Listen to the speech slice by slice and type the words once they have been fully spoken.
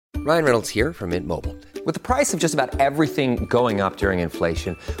Ryan Reynolds here from Mint Mobile. With the price of just about everything going up during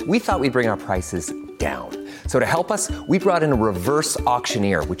inflation, we thought we'd bring our prices down. So to help us, we brought in a reverse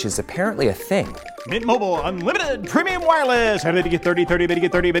auctioneer, which is apparently a thing. Mint Mobile Unlimited Premium Wireless. How to get 30, 30, bit to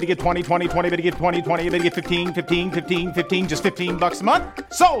get 30, bit to get 20, 20, 20, bit to get 20, 20, bit to get 15, 15, 15, 15, just $15 a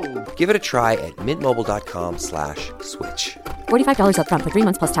month? Sold! Give it a try at mintmobile.com/switch. $45 up front for 3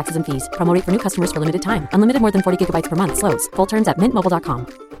 months plus taxes and fees. Promo rate for new customers for limited time. Unlimited more than 40 gigabytes per month. Slows full terms at mintmobile.com.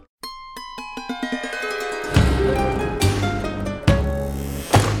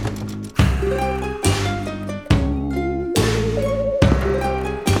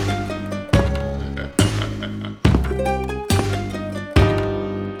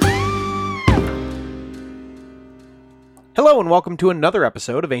 Hello and welcome to another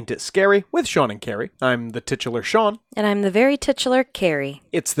episode of Ain't It Scary with Sean and Carrie. I'm the titular Sean. And I'm the very titular Carrie.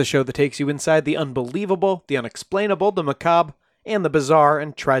 It's the show that takes you inside the unbelievable, the unexplainable, the macabre, and the bizarre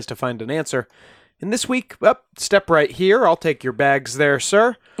and tries to find an answer. And this week, step right here. I'll take your bags there,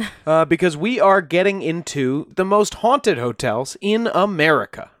 sir. Because we are getting into the most haunted hotels in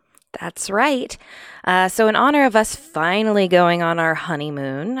America. That's right. So in honor of us finally going on our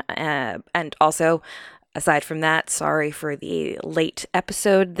honeymoon, and also, aside from that, sorry for the late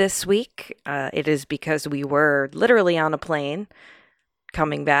episode this week. It is because we were literally on a plane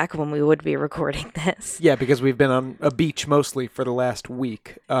coming back when we would be recording this. Yeah, because we've been on a beach mostly for the last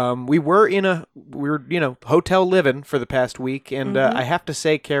week. We were hotel living for the past week, and I have to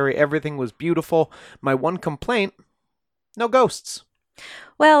say, Carrie, everything was beautiful. My one complaint, no ghosts.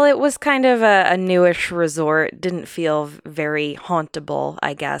 Well, it was kind of a newish resort. Didn't feel very hauntable,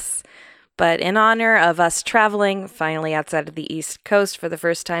 I guess. But in honor of us traveling finally outside of the East Coast for the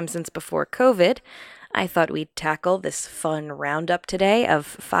first time since before COVID, I thought we'd tackle this fun roundup today of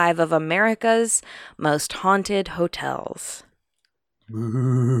 5 of America's most haunted hotels.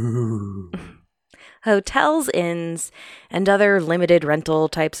 Hotels, inns, and other limited rental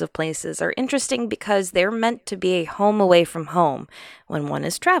types of places are interesting because they're meant to be a home away from home when one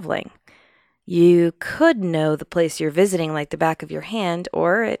is traveling. You could know the place you're visiting like the back of your hand,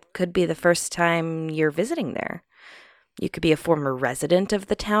 or it could be the first time you're visiting there. You could be a former resident of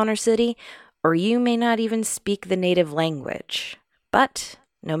the town or city, or you may not even speak the native language. But,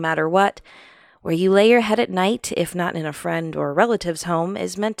 no matter what, where you lay your head at night, if not in a friend or relative's home,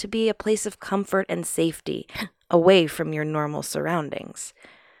 is meant to be a place of comfort and safety, away from your normal surroundings.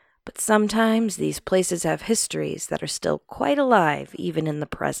 But sometimes these places have histories that are still quite alive, even in the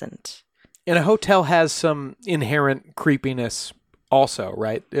present. And a hotel has some inherent creepiness also,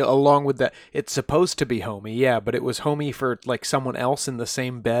 right? Along with that, it's supposed to be homey, yeah, but it was homey for like someone else in the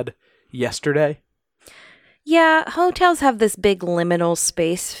same bed yesterday. Yeah, hotels have this big liminal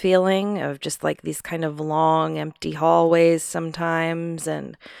space feeling of just like these kind of long, empty hallways sometimes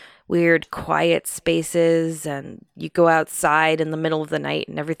and weird, quiet spaces. And you go outside in the middle of the night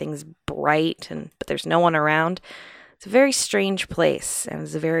and everything's bright, but there's no one around. It's a very strange place, and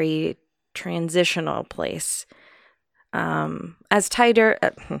it's a very transitional place. As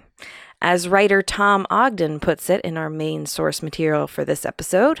writer Tom Ogden puts it in our main source material for this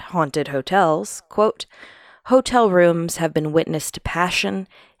episode, Haunted Hotels, quote, "Hotel rooms have been witness to passion,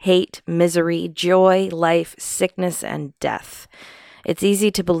 hate, misery, joy, life, sickness, and death. It's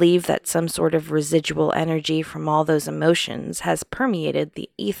easy to believe that some sort of residual energy from all those emotions has permeated the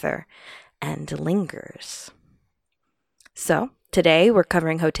ether and lingers." So, today, we're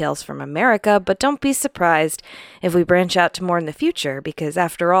covering hotels from America, but don't be surprised if we branch out to more in the future, because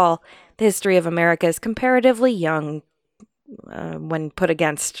after all, the history of America is comparatively young when put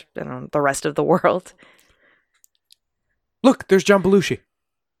against the rest of the world. Look, there's John Belushi.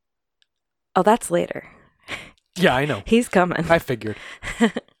 Oh, that's later. Yeah, I know. He's coming. I figured.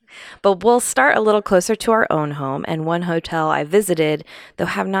 But we'll start a little closer to our own home and one hotel I visited, though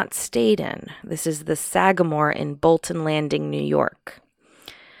have not stayed in. This is the Sagamore in Bolton Landing, New York.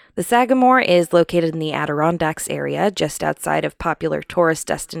 The Sagamore is located in the Adirondacks area, just outside of popular tourist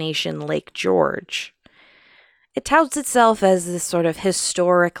destination Lake George. It touts itself as this sort of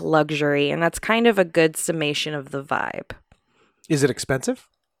historic luxury, and that's kind of a good summation of the vibe. Is it expensive?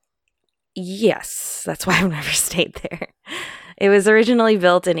 Yes, that's why I've never stayed there. It was originally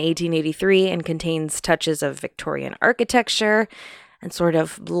built in 1883 and contains touches of Victorian architecture and sort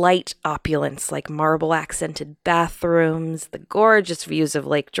of light opulence like marble-accented bathrooms, the gorgeous views of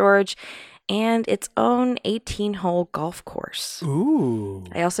Lake George, and its own 18-hole golf course. Ooh.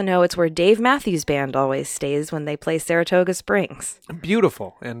 I also know it's where Dave Matthews Band always stays when they play Saratoga Springs.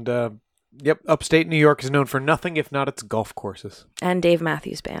 Beautiful. And, upstate New York is known for nothing if not its golf courses. And Dave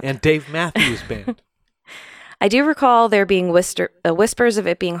Matthews Band. And Dave Matthews Band. I do recall there being whispers of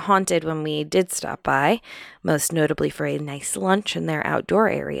it being haunted when we did stop by, most notably for a nice lunch in their outdoor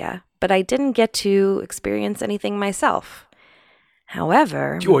area, but I didn't get to experience anything myself.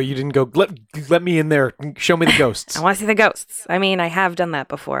 However... Oh, you didn't go, let me in there, show me the ghosts. I want to see the ghosts. I mean, I have done that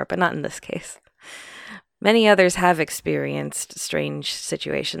before, but not in this case. Many others have experienced strange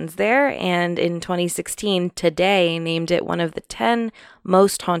situations there, and in 2016, Today named it one of the 10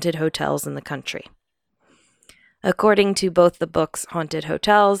 most haunted hotels in the country. According to both the books Haunted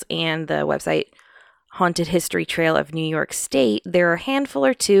Hotels and the website Haunted History Trail of New York State, there are a handful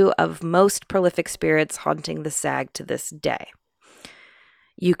or two of most prolific spirits haunting the SAG to this day.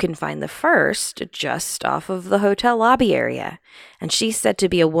 You can find the first just off of the hotel lobby area, and she's said to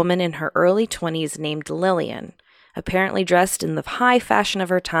be a woman in her early 20s named Lillian, apparently dressed in the high fashion of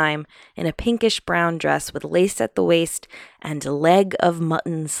her time in a pinkish-brown dress with lace at the waist and leg of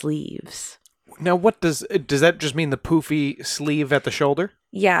mutton sleeves. Now, what does that just mean, the poofy sleeve at the shoulder?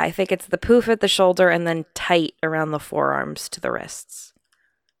 Yeah, I think it's the poof at the shoulder and then tight around the forearms to the wrists.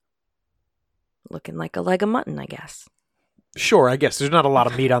 Looking like a leg of mutton, I guess. Sure, I guess. There's not a lot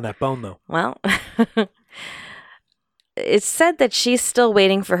of meat on that bone, though. Well, it's said that she's still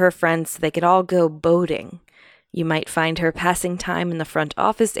waiting for her friends so they could all go boating. You might find her passing time in the front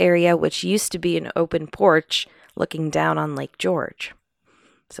office area, which used to be an open porch looking down on Lake George.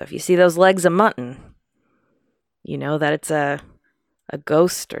 So if you see those legs of mutton, you know that it's a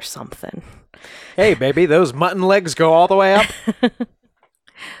ghost or something. Hey, baby, those mutton legs go all the way up.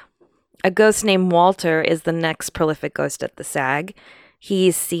 A ghost named Walter is the next prolific ghost at the SAG.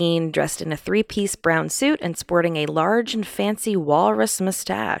 He's seen dressed in a 3-piece brown suit and sporting a large and fancy walrus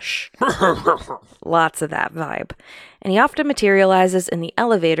mustache. Lots of that vibe. And he often materializes in the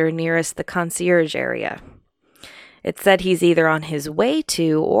elevator nearest the concierge area. It's said he's either on his way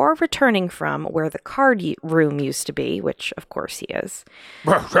to or returning from where the card room used to be, which of course he is.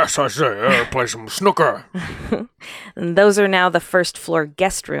 Yes, I say, play some snooker. And those are now the first floor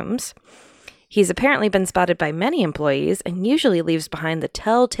guest rooms. He's apparently been spotted by many employees and usually leaves behind the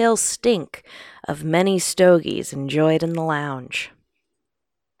telltale stink of many stogies enjoyed in the lounge.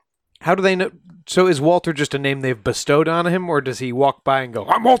 How do they know? So is Walter just a name they've bestowed on him, or does he walk by and go,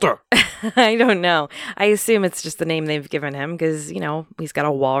 I'm Walter? I don't know. I assume it's just the name they've given him because, you know, he's got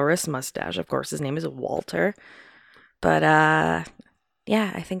a walrus mustache. Of course, his name is Walter. But,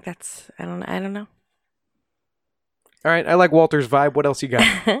 yeah, I think that's, I don't know. All right, I like Walter's vibe. What else you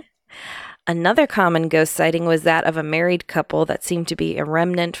got? Another common ghost sighting was that of a married couple that seemed to be a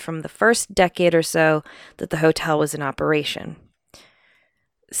remnant from the first decade or so that the hotel was in operation.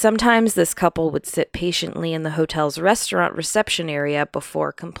 Sometimes this couple would sit patiently in the hotel's restaurant reception area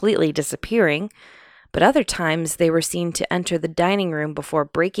before completely disappearing, but other times they were seen to enter the dining room before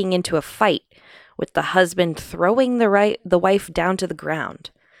breaking into a fight, with the husband throwing the wife down to the ground.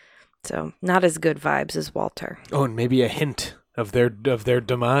 So, not as good vibes as Walter. Oh, and maybe a hint of their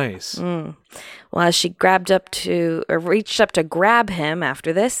demise. Well, as she reached up to grab him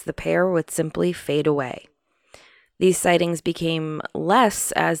after this, the pair would simply fade away. These sightings became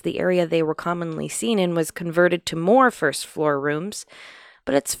less as the area they were commonly seen in was converted to more first-floor rooms,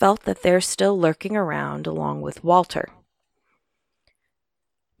 but it's felt that they're still lurking around along with Walter.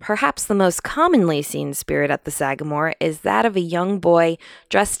 Perhaps the most commonly seen spirit at the Sagamore is that of a young boy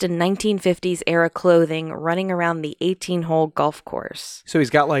dressed in 1950s-era clothing running around the 18-hole golf course. So he's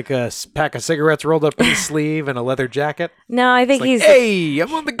got like a pack of cigarettes rolled up in his sleeve and a leather jacket? No, I think he's... Hey,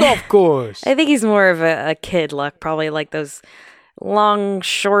 I'm on the golf course! I think he's more of a kid look, probably like those long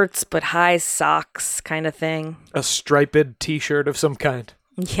shorts but high socks kind of thing. A striped t-shirt of some kind.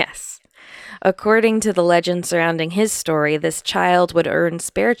 Yes. According to the legend surrounding his story, this child would earn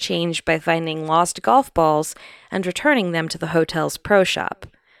spare change by finding lost golf balls and returning them to the hotel's pro shop.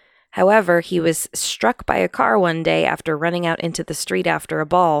 However, he was struck by a car one day after running out into the street after a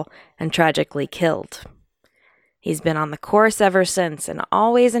ball and tragically killed. He's been on the course ever since and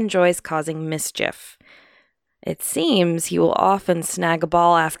always enjoys causing mischief. It seems he will often snag a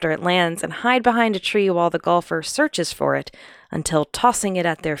ball after it lands and hide behind a tree while the golfer searches for it until tossing it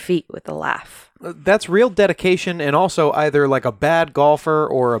at their feet with a laugh. That's real dedication and also either like a bad golfer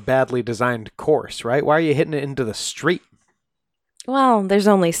or a badly designed course, right? Why are you hitting it into the street? Well, there's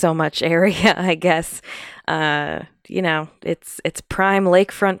only so much area, I guess. It's prime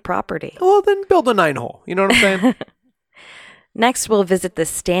lakefront property. Well, then build a 9-hole. You know what I'm saying? Next, we'll visit the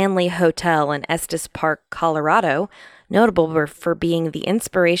Stanley Hotel in Estes Park, Colorado, notable for being the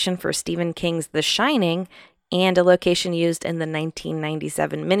inspiration for Stephen King's The Shining and a location used in the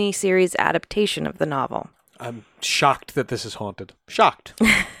 1997 miniseries adaptation of the novel. I'm shocked that this is haunted. Shocked.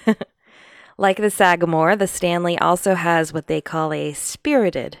 Like the Sagamore, the Stanley also has what they call a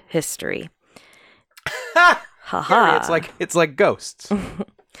spirited history. Harry, it's like ghosts.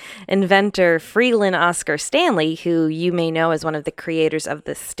 Inventor Freeland Oscar Stanley, who you may know as one of the creators of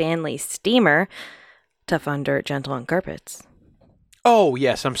the Stanley steamer, tough on dirt, gentle on carpets. Oh,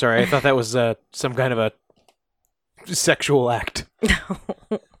 yes, I'm sorry. I thought that was some kind of a sexual act.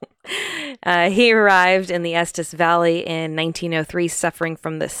 He arrived in the Estes Valley in 1903 suffering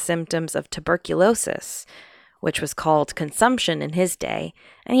from the symptoms of tuberculosis, which was called consumption in his day,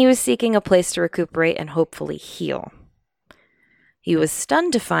 and he was seeking a place to recuperate and hopefully heal. He was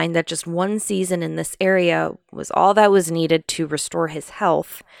stunned to find that just one season in this area was all that was needed to restore his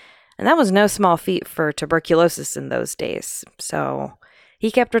health, and that was no small feat for tuberculosis in those days, so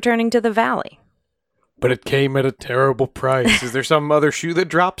he kept returning to the valley. But it came at a terrible price. Is there some other shoe that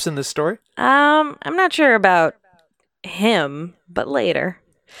drops in this story? I'm not sure about him, but later.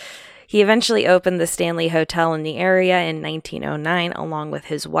 He eventually opened the Stanley Hotel in the area in 1909 along with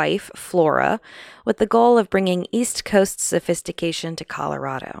his wife, Flora, with the goal of bringing East Coast sophistication to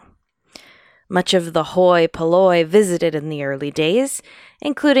Colorado. Much of the hoi polloi visited in the early days,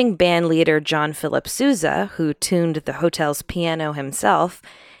 including band leader John Philip Sousa, who tuned the hotel's piano himself,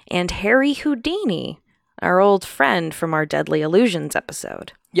 and Harry Houdini, our old friend from our Deadly Illusions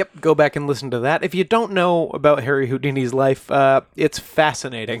episode. Yep, go back and listen to that. If you don't know about Harry Houdini's life, it's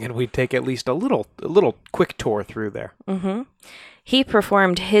fascinating, and we take at least a little quick tour through there. Mm-hmm. He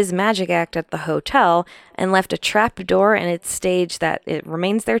performed his magic act at the hotel and left a trap door in its stage that it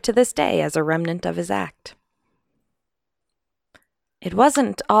remains there to this day as a remnant of his act. It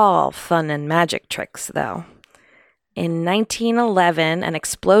wasn't all fun and magic tricks, though. In 1911, an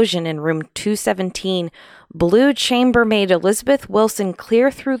explosion in room 217 blew chambermaid Elizabeth Wilson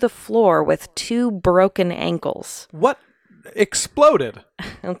clear through the floor with 2 broken ankles. What exploded?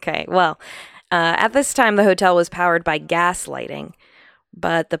 Okay, well, at this time the hotel was powered by gas lighting,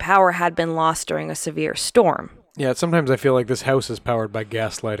 but the power had been lost during a severe storm. Yeah, sometimes I feel like this house is powered by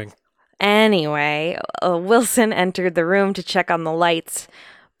gas lighting. Anyway, Wilson entered the room to check on the lights,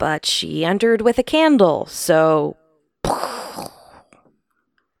 but she entered with a candle, so...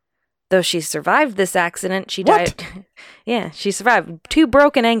 Though she survived this accident, she died. Yeah, she survived. 2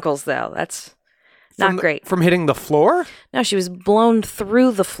 broken ankles, though. That's not great. From hitting the floor? No, she was blown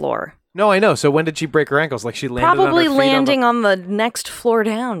through the floor. No, I know. So when did she break her ankles? Like she landed Probably on her feet landing on the next floor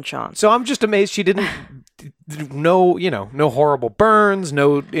down, Sean. So I'm just amazed she didn't... no horrible burns,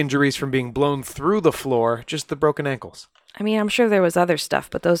 no injuries from being blown through the floor, just the broken ankles. I mean, I'm sure there was other stuff,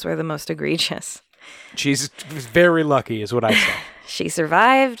 but those were the most egregious. She's very lucky, is what I say. She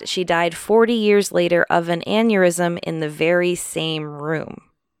survived. She died 40 years later of an aneurysm in the very same room.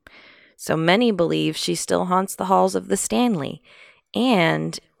 So many believe she still haunts the halls of the Stanley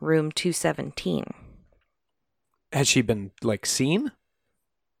and room 217. Has she been, seen?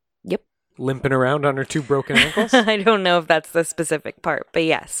 Yep. Limping around on her 2 broken ankles? I don't know if that's the specific part, but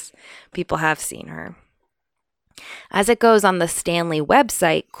yes, people have seen her. As it goes on the Stanley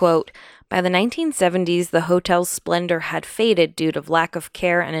website, quote, by the 1970s, the hotel's splendor had faded due to lack of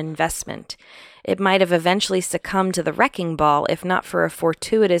care and investment. It might have eventually succumbed to the wrecking ball if not for a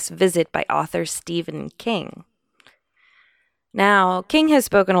fortuitous visit by author Stephen King. Now, King has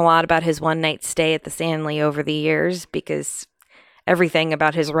spoken a lot about his one-night stay at the Stanley over the years because everything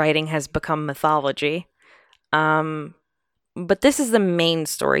about his writing has become mythology. But this is the main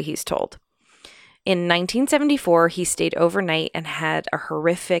story he's told. In 1974, he stayed overnight and had a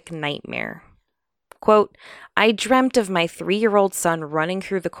horrific nightmare. Quote, I dreamt of my 3-year-old son running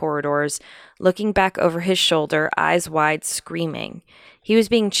through the corridors, looking back over his shoulder, eyes wide, screaming. He was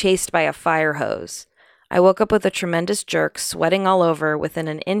being chased by a fire hose. I woke up with a tremendous jerk, sweating all over, within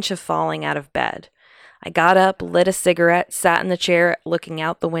an inch of falling out of bed. I got up, lit a cigarette, sat in the chair looking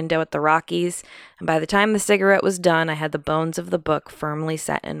out the window at the Rockies, and by the time the cigarette was done, I had the bones of the book firmly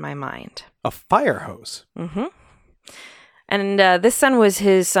set in my mind. A fire hose? Mm-hmm. And this son was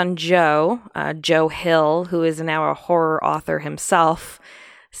his son Joe, Joe Hill, who is now a horror author himself.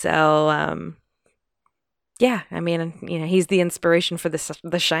 So, yeah, I mean, he's the inspiration for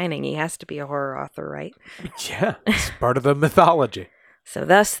The Shining. He has to be a horror author, right? Yeah, it's part of the mythology. So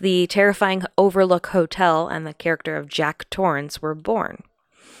thus, the terrifying Overlook Hotel and the character of Jack Torrance were born.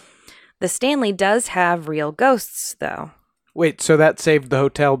 The Stanley does have real ghosts, though. Wait, so that saved the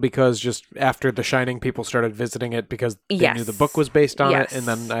hotel because just after The Shining, people started visiting it because they knew the book was based on it, and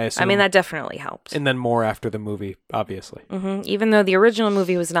then I assume... I mean, that definitely helped. And then more after the movie, obviously. Mm-hmm. Even though the original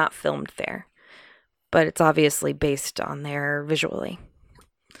movie was not filmed there. But it's obviously based on there visually.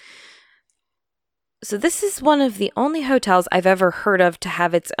 So this is one of the only hotels I've ever heard of to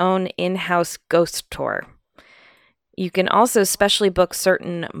have its own in-house ghost tour. You can also specially book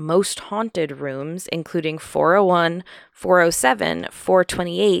certain most haunted rooms, including 401, 407,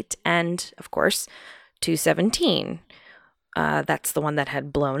 428, and, of course, 217. That's the one that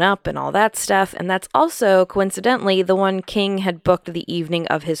had blown up and all that stuff. And that's also, coincidentally, the one King had booked the evening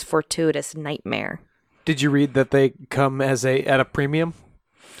of his fortuitous nightmare. Did you read that they come at a premium?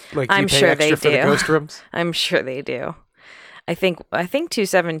 Like, do you I'm pay sure extra they for the do. ghost rooms? I'm sure they do. I think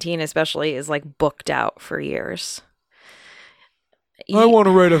 217 especially is like booked out for years. I want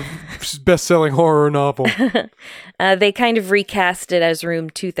to write a best-selling horror novel. They kind of recast it as room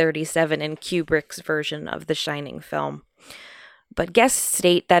 237 in Kubrick's version of the Shining film. But guests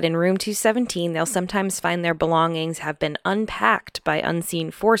state that in room 217, they'll sometimes find their belongings have been unpacked by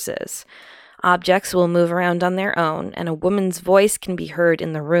unseen forces. Objects will move around on their own, and a woman's voice can be heard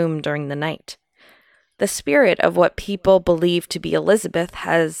in the room during the night. The spirit of what people believe to be Elizabeth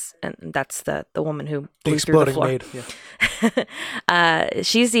has, and that's the woman who blew through the floor. maid. Yeah.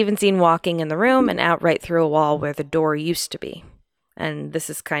 She's even seen walking in the room and out right through a wall where the door used to be. And this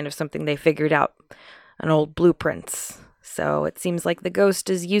is kind of something they figured out on old blueprints. So it seems like the ghost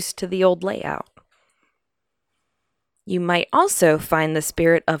is used to the old layout. You might also find the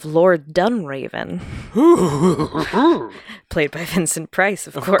spirit of Lord Dunraven, played by Vincent Price,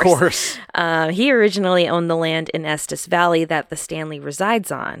 of course. Of course. He originally owned the land in Estes Valley that the Stanley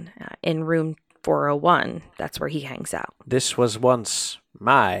resides on, in room 401. That's where he hangs out. This was once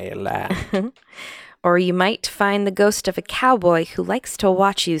my land. Or you might find the ghost of a cowboy who likes to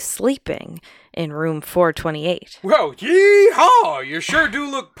watch you sleeping in room 428. Well, yee-haw! You sure do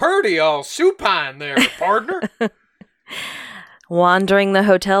look purty all supine there, partner. Wandering the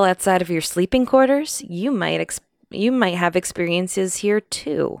hotel outside of your sleeping quarters, you might have experiences here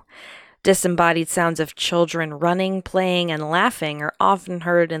too. Disembodied sounds of children running, playing, and laughing are often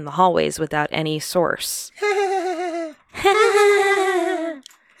heard in the hallways without any source.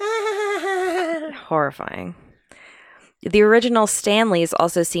 Horrifying. The original Stanleys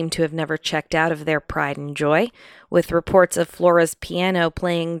also seem to have never checked out of their pride and joy, with reports of Flora's piano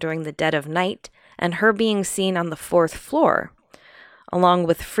playing during the dead of night and her being seen on the 4th floor, along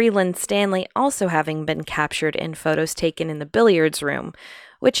with Freeland Stanley also having been captured in photos taken in the billiards room,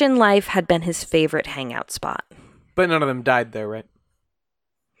 which in life had been his favorite hangout spot. But none of them died there, right?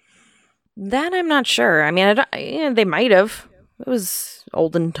 That I'm not sure. I mean, they might have. It was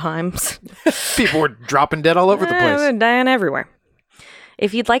olden times. People were dropping dead all over the place. They're dying everywhere.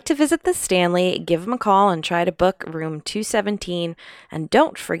 If you'd like to visit the Stanley, give them a call and try to book room 217, and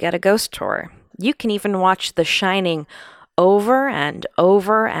don't forget a ghost tour. You can even watch The Shining over and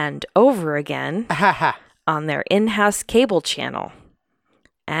over and over again on their in-house cable channel.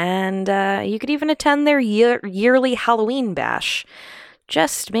 And you could even attend their yearly Halloween bash.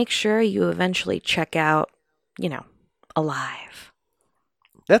 Just make sure you eventually check out, alive.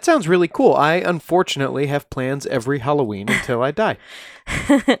 That sounds really cool. I, unfortunately, have plans every Halloween until I die.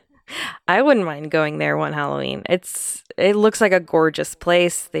 I wouldn't mind going there one Halloween. It looks like a gorgeous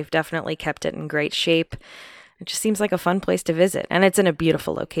place. They've definitely kept it in great shape. It just seems like a fun place to visit. And it's in a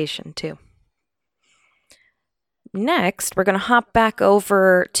beautiful location, too. Next, we're going to hop back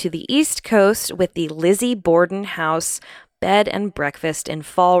over to the East Coast with the Lizzie Borden House Bed and Breakfast in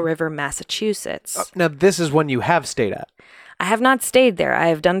Fall River, Massachusetts. Now, this is one you have stayed at. I have not stayed there. I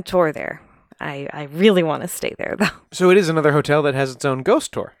have done a tour there. I really want to stay there, though. So it is another hotel that has its own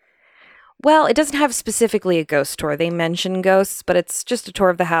ghost tour. Well, it doesn't have specifically a ghost tour. They mention ghosts, but it's just a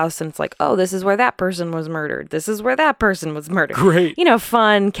tour of the house, and it's like, oh, this is where that person was murdered. This is where that person was murdered. Great.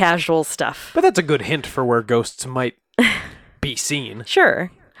 Fun, casual stuff. But that's a good hint for where ghosts might be seen.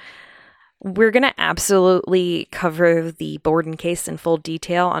 Sure. We're going to absolutely cover the Borden case in full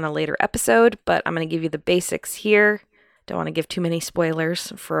detail on a later episode, but I'm going to give you the basics here. Don't want to give too many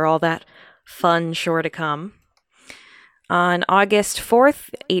spoilers for all that fun sure to come. On August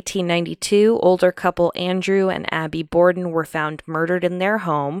 4th, 1892, older couple Andrew and Abby Borden were found murdered in their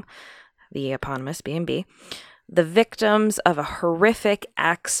home, the eponymous B&B, the victims of a horrific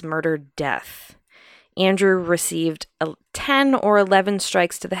axe murder death. Andrew received 10 or 11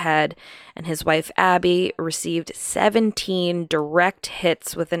 strikes to the head, and his wife Abby received 17 direct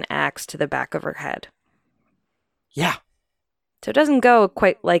hits with an axe to the back of her head. Yeah. So it doesn't go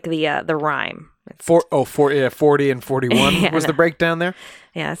quite like the rhyme. 40 and 41 was the breakdown there?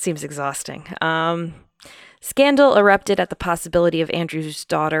 Yeah, it seems exhausting. Scandal erupted at the possibility of Andrew's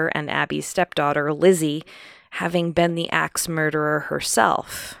daughter and Abby's stepdaughter, Lizzie, having been the axe murderer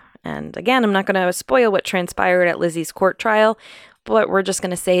herself. And again, I'm not going to spoil what transpired at Lizzie's court trial, but we're just going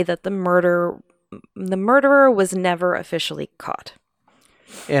to say that the murder the murderer was never officially caught.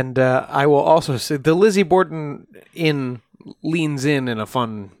 And I will also say the Lizzie Borden Inn leans in a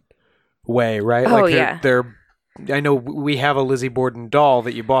fun way, right? Oh, like they're I know we have a Lizzie Borden doll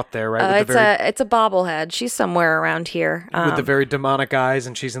that you bought there, right? It's a bobblehead. She's somewhere around here. With the very demonic eyes,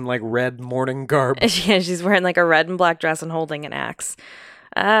 and she's in like red mourning garb. Yeah, she's wearing like a red and black dress and holding an axe.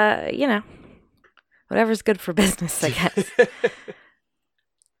 Whatever's good for business, I guess.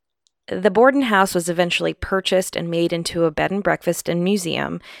 The Borden house was eventually purchased and made into a bed and breakfast and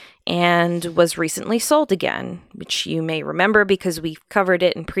museum, and was recently sold again, which you may remember because we've covered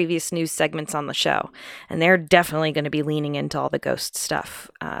it in previous news segments on the show. And they're definitely going to be leaning into all the ghost stuff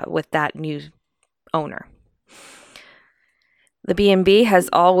with that new owner. The B&B has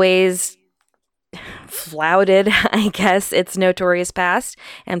always flouted, I guess, its notorious past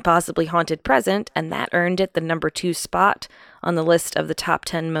and possibly haunted present, and that earned it the number 2 spot on the list of the top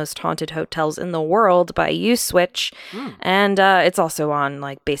 10 most haunted hotels in the world by Uswitch. And it's also on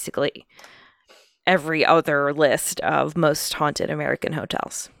like basically every other list of most haunted American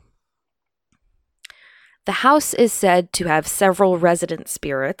hotels. The house is said to have several resident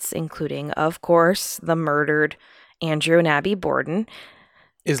spirits, including, of course, the murdered Andrew and Abby Borden.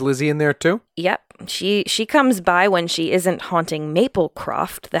 Is Lizzie in there too? Yep. She comes by when she isn't haunting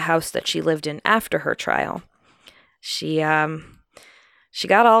Maplecroft, the house that she lived in after her trial. She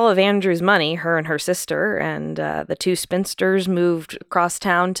got all of Andrew's money, her and her sister, and the 2 spinsters moved across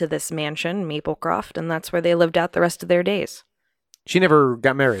town to this mansion, Maplecroft, and that's where they lived out the rest of their days. She never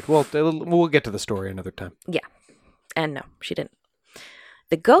got married. Well, we'll get to the story another time. Yeah. And no, she didn't.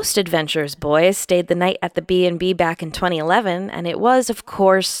 The Ghost Adventures boys stayed the night at the B&B back in 2011, and it was, of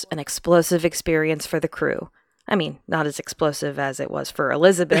course, an explosive experience for the crew. I mean, not as explosive as it was for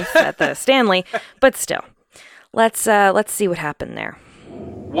Elizabeth at the Stanley, but still. Let's see what happened there.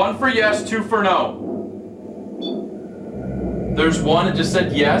 1 for yes, 2 for no. There's 1 that just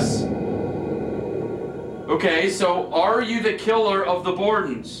said yes. Okay, so are you the killer of the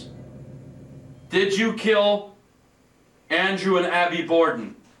Bordens? Did you kill Andrew and Abby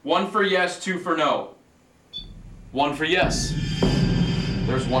Borden? 1 for yes, 2 for no. 1 for yes.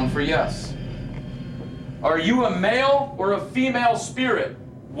 There's 1 for yes. Are you a male or a female spirit?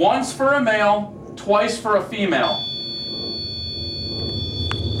 Once for a male, twice for a female.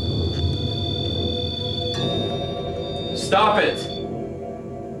 Stop it.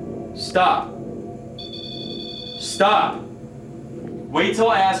 Stop. Stop. Wait till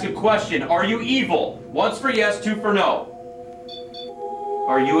I ask a question. Are you evil? Once for yes, 2 for no.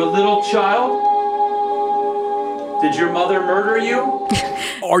 Are you a little child? Did your mother murder you?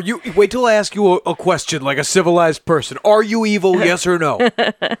 Wait till I ask you a question like a civilized person. Are you evil, yes or no?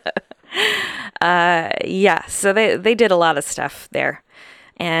 Yeah, so they did a lot of stuff there.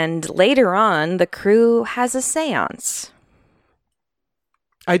 And later on, the crew has a seance.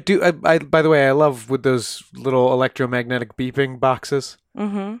 I do. By the way, I love with those little electromagnetic beeping boxes.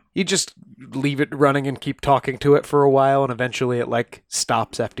 Mm-hmm. You just leave it running and keep talking to it for a while, and eventually it like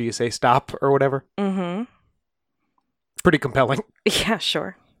stops after you say stop or whatever. Mm-hmm. Pretty compelling. Yeah,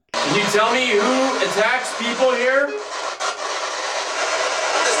 sure. Can you tell me who attacks people here?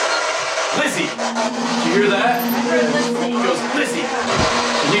 Lizzie. Did you hear that? He goes, Lizzie.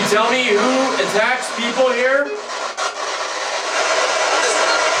 Can you tell me who attacks people here?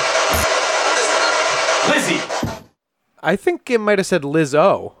 Lizzie. I think it might have said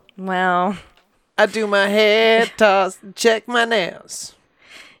Lizzo. Well, I do my hair toss, check my nails.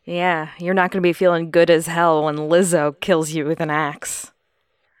 yeah, you're not going to be feeling good as hell when Lizzo kills you with an axe.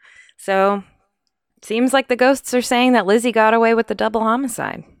 So, seems like the ghosts are saying that Lizzie got away with the double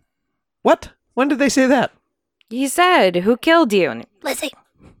homicide. What? When did they say that? He said, who killed you? And, Lizzie.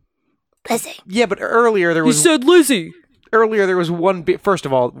 Lizzie. Yeah, but earlier there was... He said Lizzie. Earlier there was one... First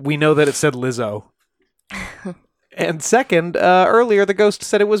of all, we know that it said Lizzo. And second, earlier the ghost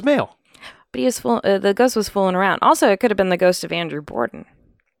said it was male. But he was the ghost was fooling around. Also, it could have been the ghost of Andrew Borden,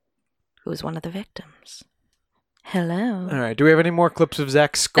 who was one of the victims. Hello. All right. Do we have any more clips of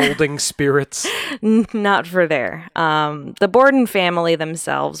Zach scolding spirits? Not for there. The Borden family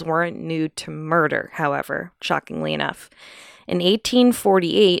themselves weren't new to murder, however, shockingly enough. In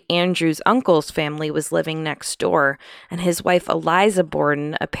 1848, Andrew's uncle's family was living next door, and his wife Eliza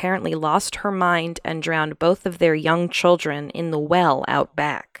Borden apparently lost her mind and drowned both of their young children in the well out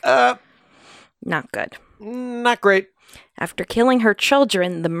back. Not good. Not great. After killing her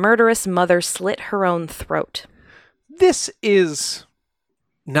children, the murderous mother slit her own throat. This is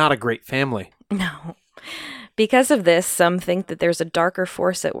not a great family. No. Because of this, some think that there's a darker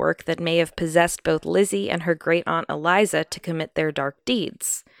force at work that may have possessed both Lizzie and her great-aunt Eliza to commit their dark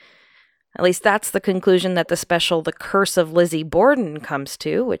deeds. At least that's the conclusion that the special The Curse of Lizzie Borden comes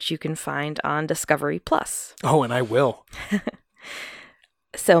to, which you can find on Discovery Plus. Oh, and I will.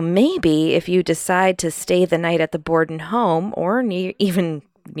 So maybe if you decide to stay the night at the Borden home, or even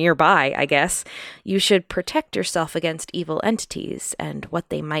nearby, I guess, you should protect yourself against evil entities and what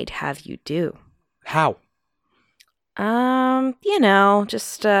they might have you do. How?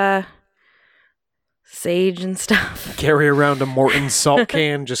 Just sage and stuff. Carry around a Morton's salt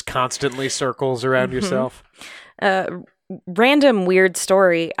can, just constantly circles around yourself. Random weird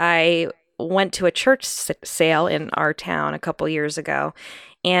story. I went to a church sale in our town a couple years ago,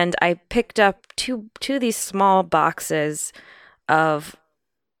 and I picked up two of these small boxes of,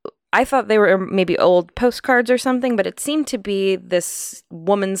 I thought they were maybe old postcards or something, but it seemed to be this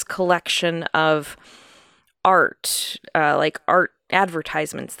woman's collection of art, like art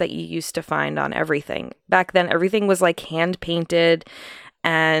advertisements that you used to find on everything. Back then, everything was like hand painted,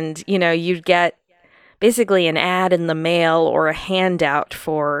 and you'd get basically an ad in the mail or a handout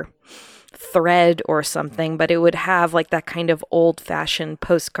for thread or something, but it would have like that kind of old-fashioned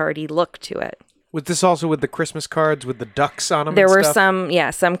postcardy look to it. Was this also with the Christmas cards with the ducks on them? There were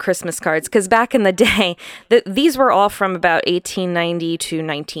some Christmas cards, because back in the day, these were all from about 1890 to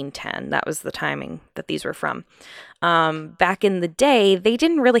 1910. That was the timing that these were from. Back in the day, they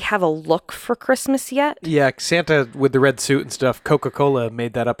didn't really have a look for Christmas yet. Yeah, Santa with the red suit and stuff. Coca-Cola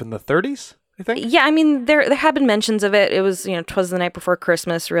made that up in the 30s, I think. Yeah, I mean, there have been mentions of it. It was, 'Twas the Night Before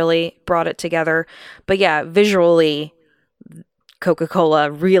Christmas really brought it together. But yeah, visually,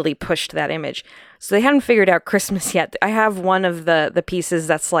 Coca-Cola really pushed that image. So they hadn't figured out Christmas yet. I have one of the pieces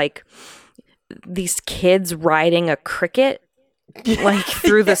that's like these kids riding a cricket like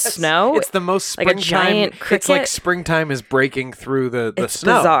through the snow. It's the most springtime. Like a giant cricket. It's like springtime is breaking through the it's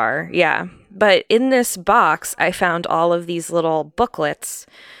snow. It's bizarre, yeah. But in this box, I found all of these little booklets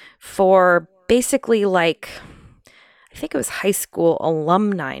for basically like, I think it was high school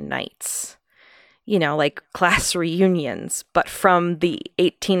alumni nights. Like class reunions, but from the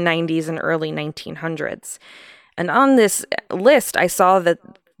 1890s and early 1900s. And on this list, I saw that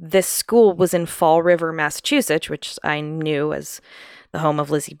this school was in Fall River, Massachusetts, which I knew as the home of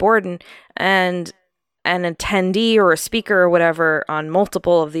Lizzie Borden, and an attendee or a speaker or whatever on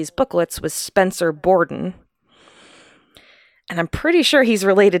multiple of these booklets was Spencer Borden. And I'm pretty sure he's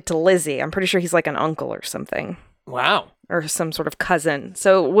related to Lizzie. I'm pretty sure he's like an uncle or something. Wow. Or some sort of cousin.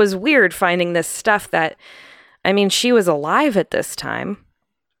 So it was weird finding this stuff that, she was alive at this time.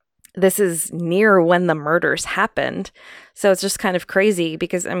 This is near when the murders happened. So it's just kind of crazy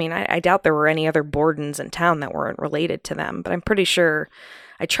because, I doubt there were any other Bordens in town that weren't related to them. But I'm pretty sure,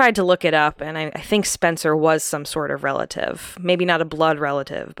 I tried to look it up, and I think Spencer was some sort of relative. Maybe not a blood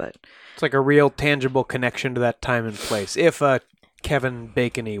relative, but... It's like a real tangible connection to that time and place. If Kevin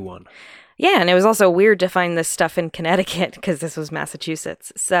Bacon-y one. Yeah, and it was also weird to find this stuff in Connecticut because this was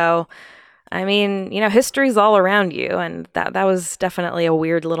Massachusetts. So, history's all around you, and that was definitely a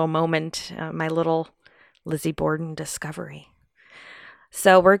weird little moment, my little Lizzie Borden discovery.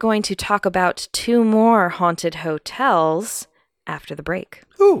 So we're going to talk about 2 more haunted hotels after the break.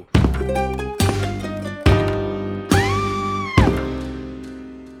 Ooh.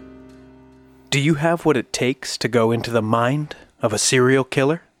 Do you have what it takes to go into the mind of a serial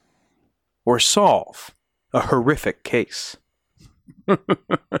killer? Or solve a horrific case? Hi,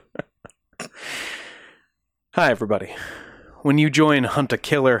 everybody. When you join Hunt a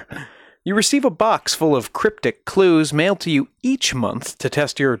Killer, you receive a box full of cryptic clues mailed to you each month to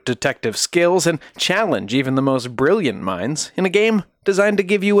test your detective skills and challenge even the most brilliant minds in a game designed to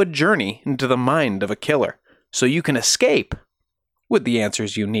give you a journey into the mind of a killer, so you can escape with the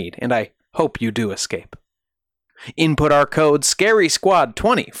answers you need, and I hope you do escape. Input our code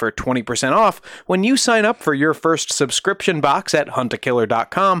SCARYSQUAD20 for 20% off when you sign up for your first subscription box at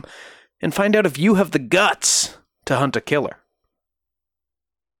huntakiller.com and find out if you have the guts to hunt a killer.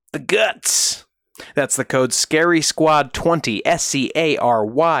 The guts! That's the code SCARYSQUAD20,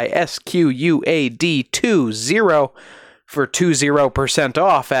 SCARYSQUAD20 for 20%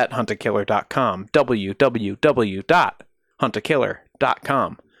 off at huntakiller.com,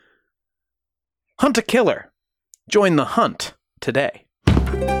 www.huntakiller.com. Hunt a Killer. Join the hunt today.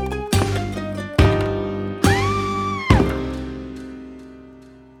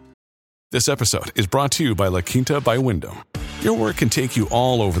 This episode is brought to you by La Quinta by Wyndham. Your work can take you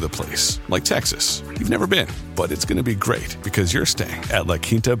all over the place, like Texas. You've never been, but it's going to be great because you're staying at La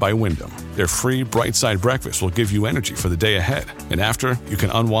Quinta by Wyndham. Their free Bright Side breakfast will give you energy for the day ahead. And after, you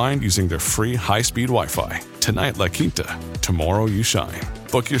can unwind using their free high-speed Wi-Fi. Tonight, La Quinta. Tomorrow, you shine.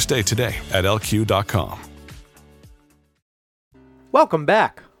 Book your stay today at lq.com. Welcome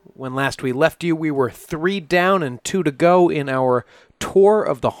back. When last we left you, we were 3 down and 2 to go in our tour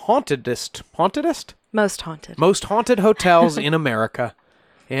of the hauntedest? Most haunted. Most haunted hotels in America.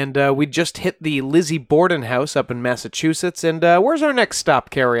 And we just hit the Lizzie Borden house up in Massachusetts. And where's our next stop,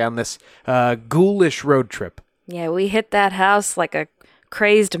 Carrie, on this ghoulish road trip? Yeah, we hit that house like a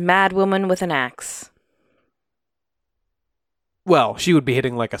crazed madwoman with an axe. Well, she would be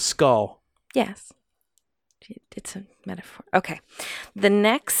hitting like a skull. Yes. It's a metaphor. Okay. The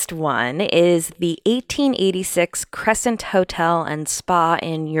next one is the 1886 Crescent Hotel and Spa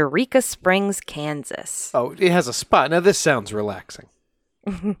in Eureka Springs, Kansas. Oh, it has a spa. Now, this sounds relaxing.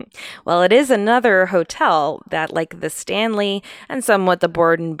 Well, it is another hotel that, like the Stanley and somewhat the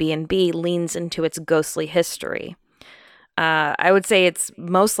Borden B&B, leans into its ghostly history. I would say it's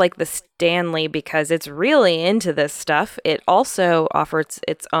most like the Stanley because it's really into this stuff. It also offers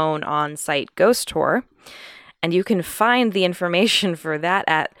its own on-site ghost tour, and you can find the information for that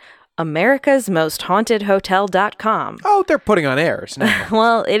at americasmosthauntedhotel.com. Oh, they're putting on airs now.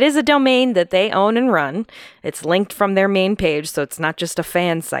 Well, it is a domain that they own and run. It's linked from their main page, so it's not just a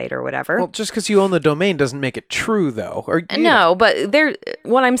fan site or whatever. Well, just because you own the domain doesn't make it true, though. No, but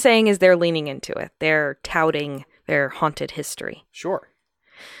what I'm saying is they're leaning into it. They're touting their haunted history. Sure.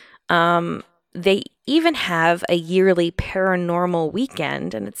 They even have a yearly paranormal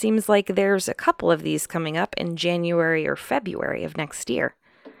weekend, and it seems like there's a couple of these coming up in January or February of next year.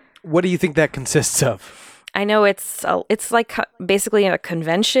 What do you think that consists of? I know it's like basically a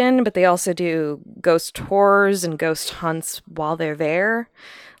convention, but they also do ghost tours and ghost hunts while they're there.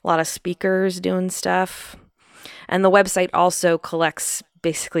 A lot of speakers doing stuff. And the website also collects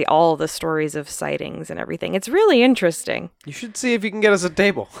basically all the stories of sightings and everything. It's really interesting. You should see if you can get us a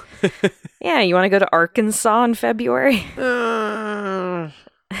table. Yeah, you want to go to Arkansas in February?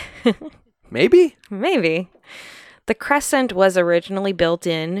 Maybe? Maybe. The Crescent was originally built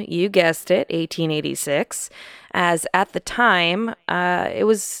in, you guessed it, 1886, as at the time, it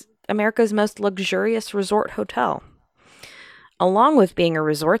was America's most luxurious resort hotel. Along with being a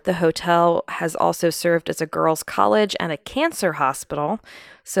resort, the hotel has also served as a girls' college and a cancer hospital,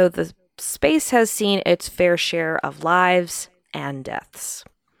 so the space has seen its fair share of lives and deaths.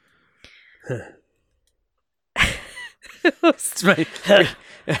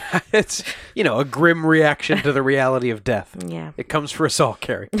 It's, a grim reaction to the reality of death. Yeah. It comes for us all,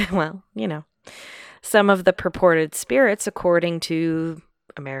 Carrie. Well, some of the purported spirits, according to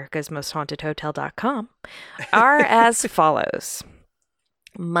americasmosthauntedhotel.com, are as follows.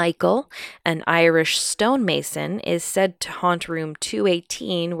 Michael, an Irish stonemason, is said to haunt room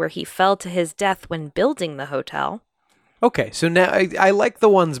 218, where he fell to his death when building the hotel. Okay, so now I like the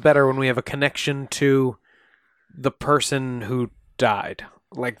ones better when we have a connection to the person who died.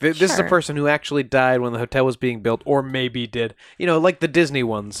 Like, this is a person who actually died when the hotel was being built, or maybe did. Like the Disney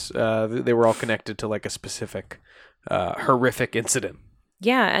ones, they were all connected to, like, a specific horrific incident.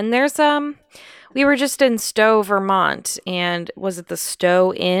 Yeah, and there's, we were just in Stowe, Vermont, and was it the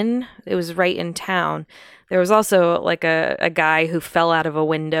Stowe Inn? It was right in town. There was also, like, a guy who fell out of a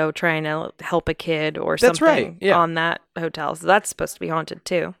window trying to help a kid or something. That's right, yeah. On that hotel, so that's supposed to be haunted,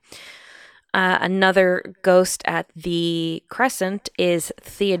 too. Another ghost at the Crescent is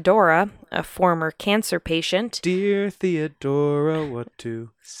Theodora, a former cancer patient. Dear Theodora, what to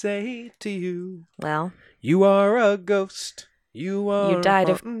say to you? Well, you are a ghost. You died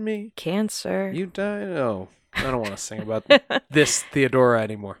of me. Cancer. You died. Oh, I don't want to sing about this Theodora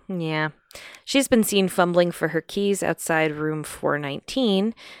anymore. Yeah. She's been seen fumbling for her keys outside room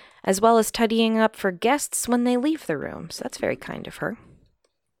 419, as well as tidying up for guests when they leave the room. So that's very kind of her.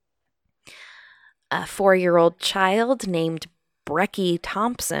 A 4-year-old child named Brecky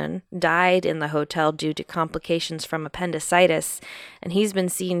Thompson died in the hotel due to complications from appendicitis, and he's been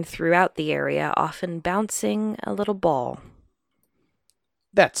seen throughout the area, often bouncing a little ball.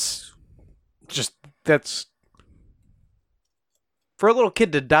 That's for a little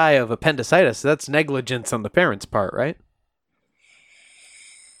kid to die of appendicitis, that's negligence on the parents' part, right?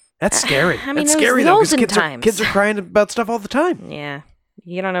 That's scary. That's scary though, because kids are crying about stuff all the time. Yeah.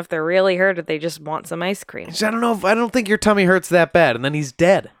 You don't know if they're really hurt or they just want some ice cream. I don't think your tummy hurts that bad, and then he's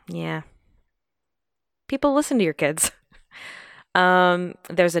dead. Yeah. People listen to your kids.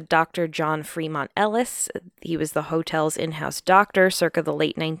 There's a Dr. John Fremont Ellis. He was the hotel's in-house doctor circa the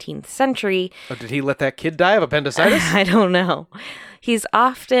late 19th century. Oh, did he let that kid die of appendicitis? I don't know. He's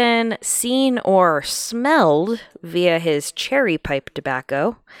often seen or smelled via his cherry pipe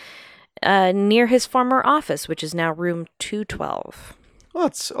tobacco near his former office, which is now room 212. Well,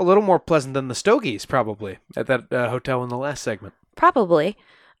 it's a little more pleasant than the Stogies, probably, at that hotel in the last segment. Probably.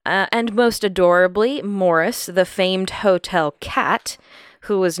 And most adorably, Morris, the famed hotel cat,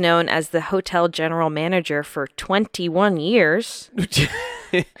 who was known as the hotel general manager for 21 years.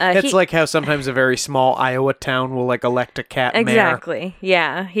 It's like how sometimes a very small Iowa town will like elect a cat mayor. Exactly.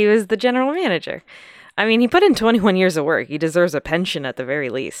 Yeah, he was the general manager. I mean, he put in 21 years of work. He deserves a pension at the very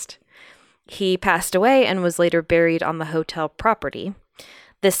least. He passed away and was later buried on the hotel property.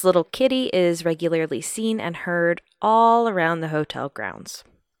 This little kitty is regularly seen and heard all around the hotel grounds.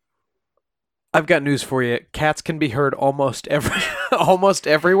 I've got news for you. Cats can be heard almost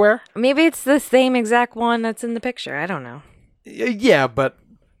everywhere. Maybe it's the same exact one that's in the picture. I don't know. Yeah, but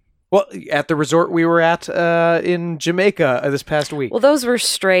well, at the resort we were at in Jamaica this past week. Well, those were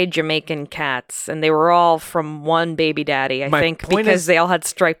stray Jamaican cats, and they were all from one baby daddy, I think, because they all had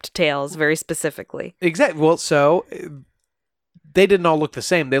striped tails, very specifically. Exactly. Well, so they didn't all look the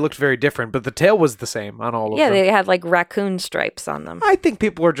same. They looked very different, but the tail was the same on all of them. Yeah, they had like raccoon stripes on them. I think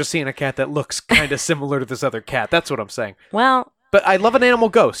people are just seeing a cat that looks kind of similar to this other cat. That's what I'm saying. Well... But I love an animal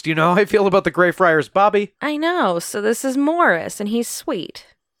ghost. You know how I feel about the Greyfriars Bobby? I know. So this is Morris, and he's sweet.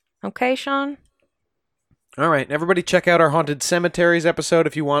 Okay, Sean? All right. Everybody check out our Haunted Cemeteries episode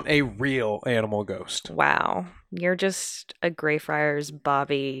if you want a real animal ghost. Wow. You're just a Greyfriars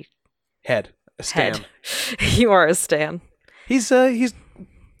Bobby... Head. A stan. You are a stan. He's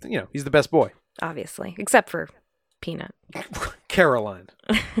the best boy. Obviously. Except for Peanut. Caroline.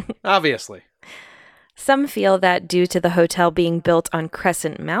 Obviously. Some feel that due to the hotel being built on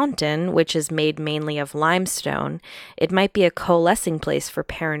Crescent Mountain, which is made mainly of limestone, it might be a coalescing place for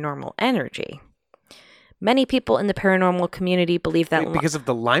paranormal energy. Many people in the paranormal community believe that... Wait, because of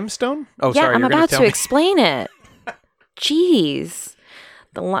the limestone? Oh, yeah, sorry. I'm you're about to me. explain it. Jeez.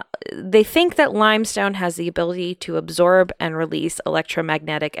 They think that limestone has the ability to absorb and release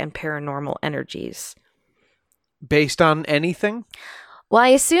electromagnetic and paranormal energies. Based on anything? Well, I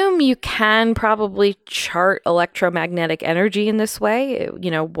assume you can probably chart electromagnetic energy in this way.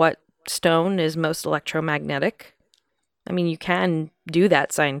 You know, what stone is most electromagnetic? I mean, you can do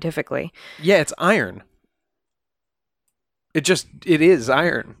that scientifically. Yeah, it's iron. It is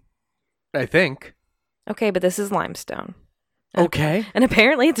iron, I think. Okay, but this is limestone. Okay. And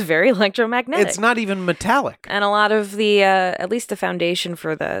apparently it's very electromagnetic. It's not even metallic. And a lot of the, at least the foundation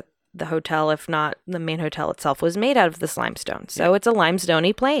for the hotel, if not the main hotel itself, was made out of this limestone. So it's a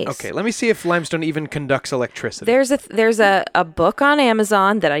limestoney place. Okay, let me see if limestone even conducts electricity. There's a book on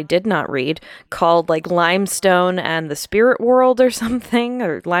Amazon that I did not read called like Limestone and the Spirit World or something,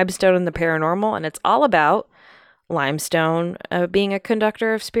 or Limestone and the Paranormal, and it's all about limestone being a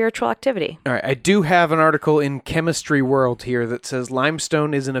conductor of spiritual activity. All right, I do have an article in Chemistry World here that says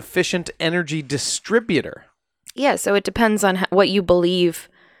limestone is an efficient energy distributor. Yeah, so it depends on what you believe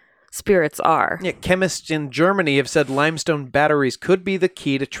spirits are. Yeah, chemists in Germany have said limestone batteries could be the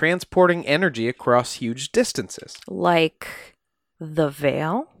key to transporting energy across huge distances. Like the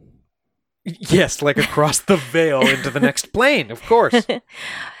veil? Yes, like across the veil into the next plane, of course.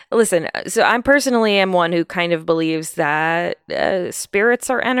 Listen, so I personally am one who kind of believes that spirits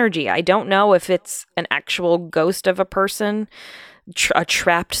are energy. I don't know if it's an actual ghost of a person, a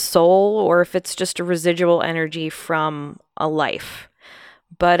trapped soul, or if it's just a residual energy from a life.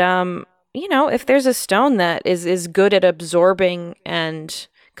 But, you know, if there's a stone that is good at absorbing and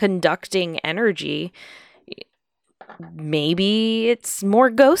conducting energy, maybe it's more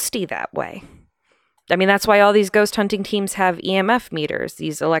ghosty that way. I mean, that's why all these ghost hunting teams have EMF meters,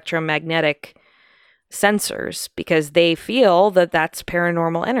 these electromagnetic sensors, because they feel that that's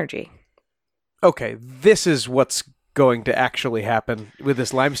paranormal energy. Okay, this is what's going to actually happen with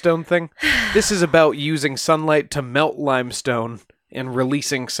this limestone thing. This is about using sunlight to melt limestone and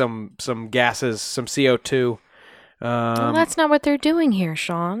releasing some gases, some CO2. Well, that's not what they're doing here,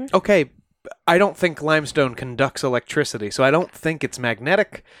 Sean. Okay, I don't think limestone conducts electricity, so I don't think it's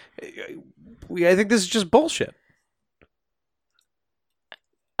magnetic. I think this is just bullshit.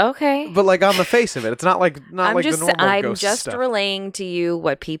 Okay. But like on the face of it, it's not like the normal ghost stuff. I'm just relaying to you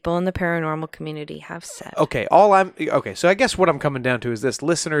what people in the paranormal community have said. Okay, so I guess what I'm coming down to is this.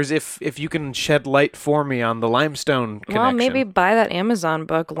 Listeners, if you can shed light for me on the limestone connection. Well, maybe buy that Amazon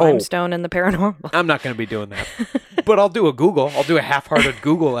book, Limestone and the Paranormal. I'm not going to be doing that. But I'll do a Google. I'll do a half-hearted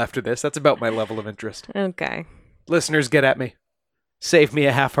Google after this. That's about my level of interest. Okay. Listeners, get at me. Save me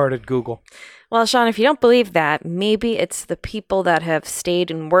a half-hearted Google. Well, Sean, if you don't believe that, maybe it's the people that have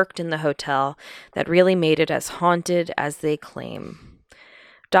stayed and worked in the hotel that really made it as haunted as they claim.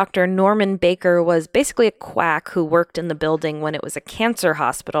 Dr. Norman Baker was basically a quack who worked in the building when it was a cancer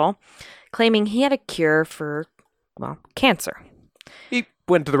hospital, claiming he had a cure for, well, cancer. He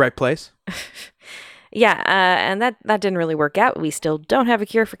went to the right place. Yeah, and that didn't really work out. We still don't have a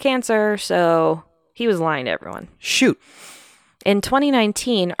cure for cancer, so he was lying to everyone. Shoot. In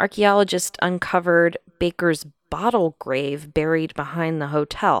 2019, archaeologists uncovered Baker's bottle grave buried behind the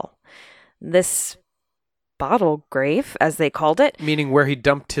hotel. This bottle grave, as they called it. Meaning where he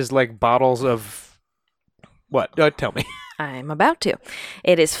dumped his, bottles of... What? Tell me. I'm about to.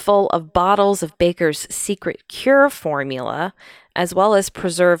 It is full of bottles of Baker's secret cure formula, as well as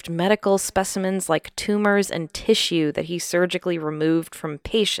preserved medical specimens like tumors and tissue that he surgically removed from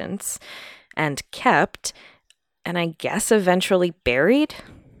patients and kept, and I guess eventually buried?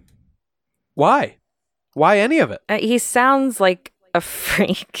 Why? Why any of it? He sounds like a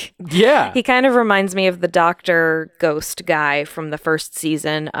freak. Yeah. He kind of reminds me of the doctor ghost guy from the first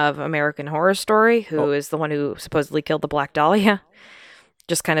season of American Horror Story, who is the one who supposedly killed the Black Dahlia.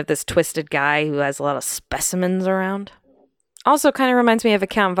 Just kind of this twisted guy who has a lot of specimens around. Also kind of reminds me of a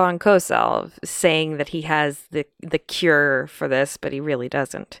Count von Cosel, saying that he has the cure for this, but he really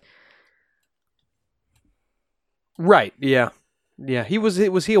doesn't. Right, yeah. Yeah, was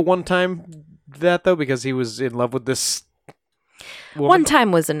he a one-time that, though? Because he was in love with this woman? One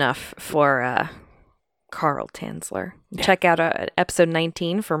time was enough for Carl Tanzler. Check out episode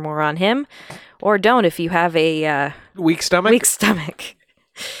 19 for more on him. Or don't if you have a... weak stomach? Weak stomach.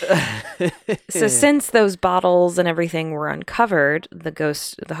 So since those bottles and everything were uncovered,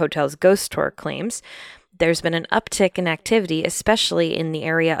 the hotel's ghost tour claims, there's been an uptick in activity, especially in the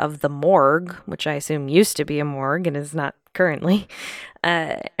area of the morgue, which I assume used to be a morgue and is not currently.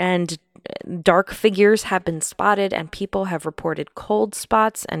 And dark figures have been spotted, and people have reported cold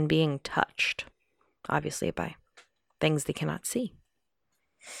spots and being touched, obviously by things they cannot see.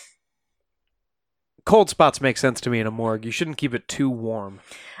 Cold spots make sense to me in a morgue. You shouldn't keep it too warm.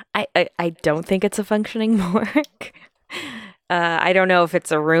 I don't think it's a functioning morgue. I don't know if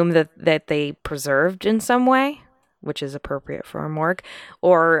it's a room that they preserved in some way, which is appropriate for a morgue,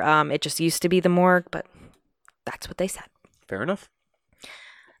 or it just used to be the morgue, but that's what they said. Fair enough.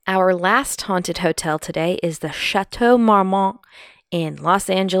 Our last haunted hotel today is the Chateau Marmont in Los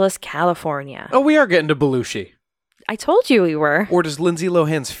Angeles, California. Oh, we are getting to Belushi. I told you we were. Or does Lindsay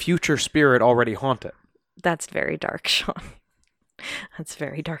Lohan's future spirit already haunt it? That's very dark, Sean. That's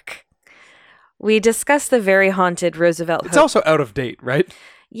very dark. We discussed the very haunted Roosevelt It's also out of date, right?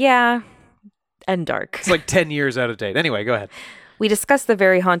 Yeah, and dark. It's like 10 years out of date. Anyway, go ahead. We discussed the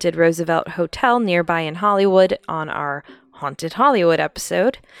very haunted Roosevelt Hotel nearby in Hollywood on our Haunted Hollywood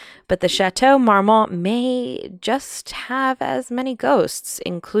episode, but the Chateau Marmont may just have as many ghosts,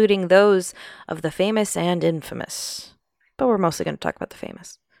 including those of the famous and infamous. But we're mostly going to talk about the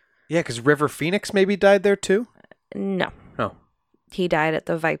famous. Yeah, because River Phoenix maybe died there too? No. Oh. He died at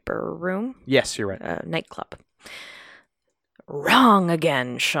the Viper Room. Yes, you're right. Nightclub. Wrong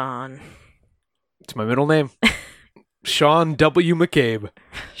again, Sean. It's my middle name. Sean W. McCabe.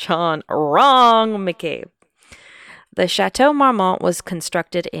 Sean Wrong McCabe. The Chateau Marmont was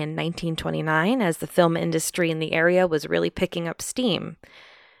constructed in 1929 as the film industry in the area was really picking up steam.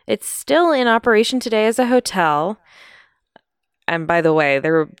 It's still in operation today as a hotel. And by the way,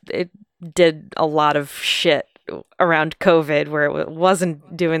 it did a lot of shit around COVID where it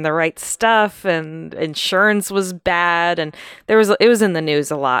wasn't doing the right stuff and insurance was bad. And it was in the news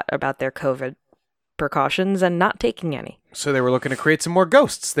a lot about their COVID precautions and not taking any. So they were looking to create some more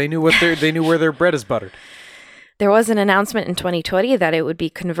ghosts. They knew where their bread is buttered. There was an announcement in 2020 that it would be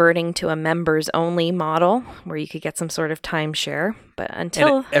converting to a members-only model where you could get some sort of timeshare. But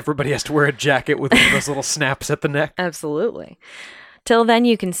until... And everybody has to wear a jacket with one of those little snaps at the neck. Absolutely. Till then,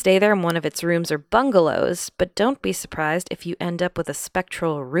 you can stay there in one of its rooms or bungalows, but don't be surprised if you end up with a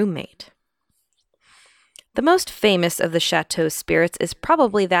spectral roommate. The most famous of the Chateau's spirits is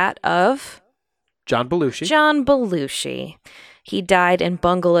probably that of... John Belushi. John Belushi. He died in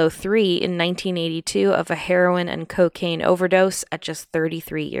Bungalow 3 in 1982 of a heroin and cocaine overdose at just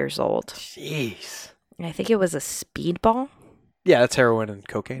 33 years old. Jeez. I think it was a speedball. Yeah, that's heroin and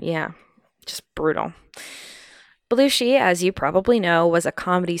cocaine. Yeah, just brutal. Belushi, as you probably know, was a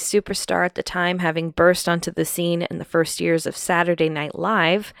comedy superstar at the time, having burst onto the scene in the first years of Saturday Night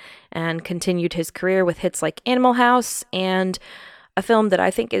Live and continued his career with hits like Animal House and a film that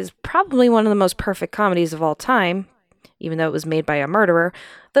I think is probably one of the most perfect comedies of all time, even though it was made by a murderer,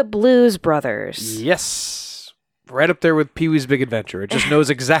 The Blues Brothers. Yes. Right up there with Pee-wee's Big Adventure. It just knows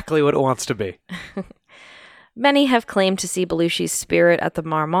exactly what it wants to be. Many have claimed to see Belushi's spirit at the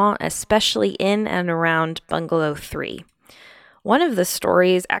Marmont, especially in and around Bungalow 3. One of the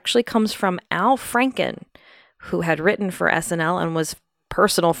stories actually comes from Al Franken, who had written for SNL and was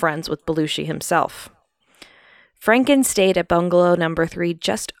personal friends with Belushi himself. Franken stayed at Bungalow number 3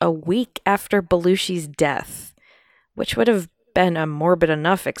 just a week after Belushi's death, which would have been a morbid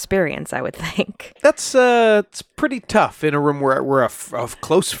enough experience, I would think. That's it's pretty tough in a room where a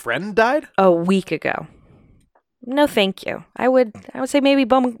close friend died. A week ago. No, thank you. I would say maybe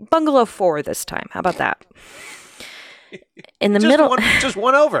bungalow 4 this time. How about that? In the middle, just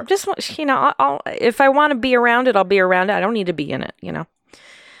one over. Just I'll, if I want to be around it, I'll be around it. I don't need to be in it.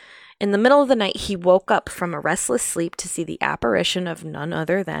 In the middle of the night, he woke up from a restless sleep to see the apparition of none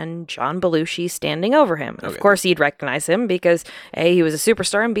other than John Belushi standing over him. Okay. Of course, he'd recognize him because A, he was a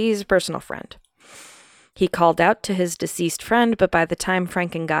superstar, and B, he's a personal friend. He called out to his deceased friend, but by the time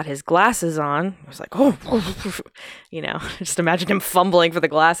Franken got his glasses on, I was like, oh, just imagine him fumbling for the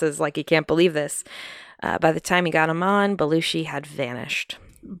glasses like he can't believe this. By the time he got him on, Belushi had vanished.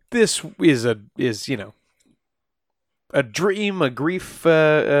 This is a dream, a grief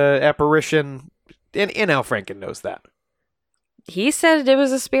apparition, and Al Franken knows that. He said it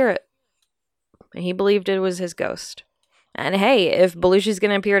was a spirit, and he believed it was his ghost. And hey, if Belushi's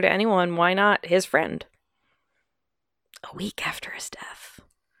going to appear to anyone, why not his friend? A week after his death.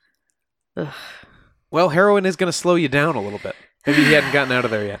 Ugh. Well, heroin is going to slow you down a little bit. Maybe he hadn't gotten out of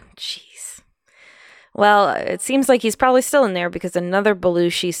there yet. Jeez. Well, it seems like he's probably still in there because another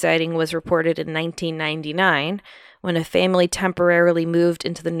Belushi sighting was reported in 1999 when a family temporarily moved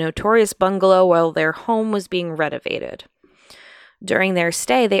into the notorious bungalow while their home was being renovated. During their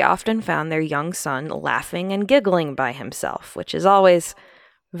stay, they often found their young son laughing and giggling by himself, which is always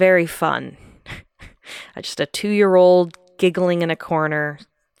very fun. Just a 2-year-old giggling in a corner,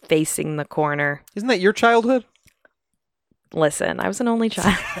 facing the corner. Isn't that your childhood? Listen, I was an only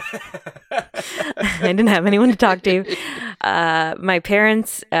child. I didn't have anyone to talk to. My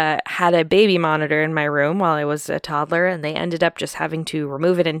parents had a baby monitor in my room while I was a toddler, and they ended up just having to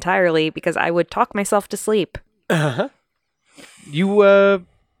remove it entirely because I would talk myself to sleep. Uh-huh. You,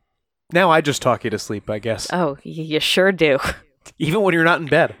 now I just talk you to sleep, I guess. Oh, you sure do. Even when you're not in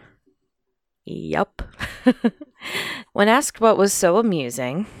bed. Yup. When asked what was so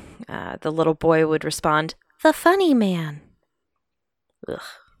amusing, the little boy would respond, "The funny man." Ugh.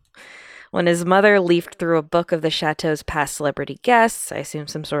 When his mother leafed through a book of the chateau's past celebrity guests, I assume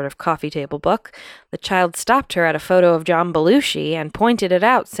some sort of coffee table book, the child stopped her at a photo of John Belushi and pointed it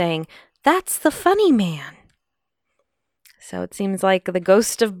out, saying, "That's the funny man." So it seems like the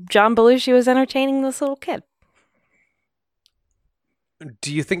ghost of John Belushi was entertaining this little kid.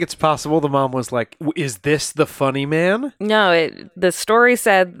 Do you think it's possible the mom was like, is this the funny man? No, the story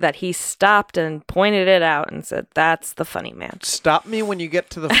said that he stopped and pointed it out and said, "That's the funny man." Stop me when you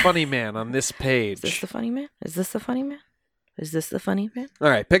get to the funny man on this page. Is this the funny man? Is this the funny man? Is this the funny man? All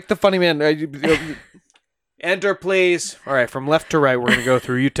right, pick the funny man. Enter, please. All right, from left to right, we're going to go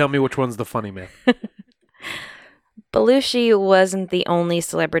through. You tell me which one's the funny man. Belushi wasn't the only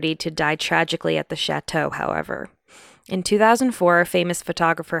celebrity to die tragically at the chateau, however. In 2004, famous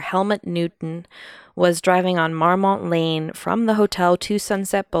photographer Helmut Newton was driving on Marmont Lane from the hotel to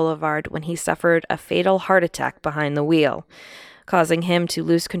Sunset Boulevard when he suffered a fatal heart attack behind the wheel, causing him to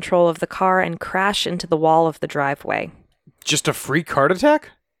lose control of the car and crash into the wall of the driveway. Just a freak heart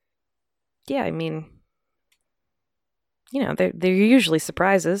attack? Yeah, I mean, they're usually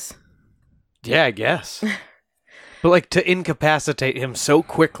surprises. Yeah, I guess. But like to incapacitate him so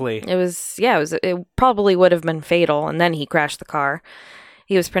quickly. It probably would have been fatal, and then he crashed the car.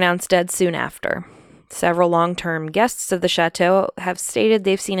 He was pronounced dead soon after. Several long-term guests of the chateau have stated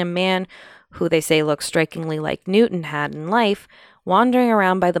they've seen a man who they say looks strikingly like Newton had in life, wandering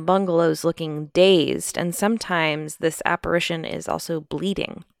around by the bungalows looking dazed, and sometimes this apparition is also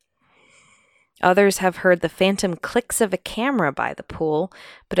bleeding. Others have heard the phantom clicks of a camera by the pool,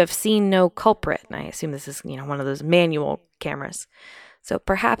 but have seen no culprit. And I assume this is, one of those manual cameras. So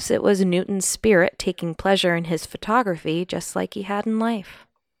perhaps it was Newton's spirit taking pleasure in his photography, just like he had in life.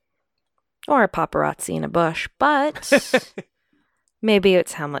 Or a paparazzi in a bush, but maybe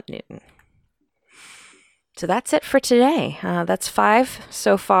it's Helmut Newton. So that's it for today. That's 5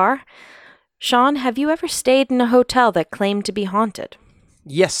 so far. Sean, have you ever stayed in a hotel that claimed to be haunted?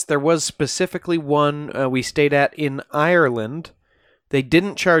 Yes, there was specifically one we stayed at in Ireland. They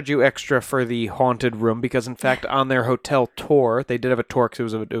didn't charge you extra for the haunted room because, in fact, on their hotel tour, they did have a tour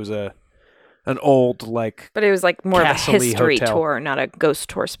because it was an old, But it was like more of a history hotel tour, not a ghost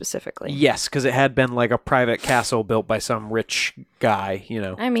tour specifically. Yes, because it had been like a private castle built by some rich guy,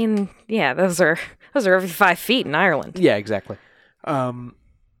 I mean, yeah, those are every 5 feet in Ireland. Yeah, exactly.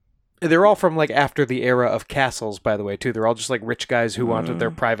 They're all from like after the era of castles, by the way, too. They're all just like rich guys who wanted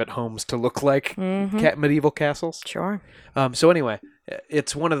their private homes to look like medieval castles. Sure. So anyway,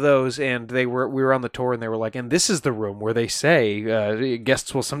 It's one of those, and we were on the tour, and they were like, and this is the room where they say,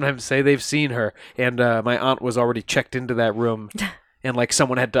 guests will sometimes say they've seen her, and my aunt was already checked into that room, and like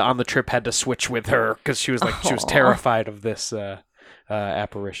someone on the trip had to switch with her, because she was terrified of this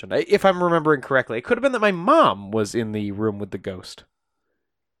apparition. If I'm remembering correctly, it could have been that my mom was in the room with the ghost.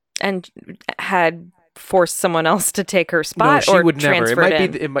 And had forced someone else to take her spot, no, she or would never.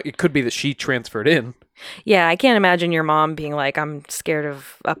 It could be that she transferred in. Yeah, I can't imagine your mom being like, I'm scared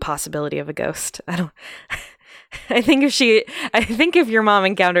of a possibility of a ghost. I think if your mom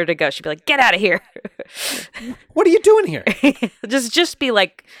encountered a ghost, she'd be like, get out of here. What are you doing here? just be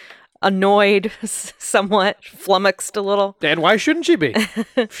like annoyed, somewhat flummoxed a little. And why shouldn't she be?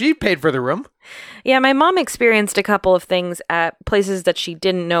 She paid for the room. Yeah, my mom experienced a couple of things at places that she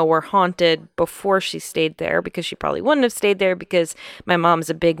didn't know were haunted before she stayed there, because she probably wouldn't have stayed there because my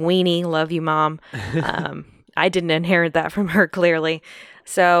mom's a big weenie. Love you, Mom. I didn't inherit that from her, clearly.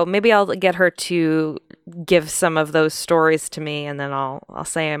 So maybe I'll get her to give some of those stories to me, and then I'll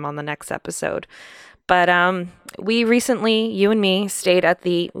say them on the next episode. But we recently, you and me, stayed at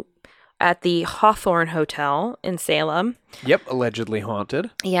the Hawthorne Hotel in Salem. Yep, allegedly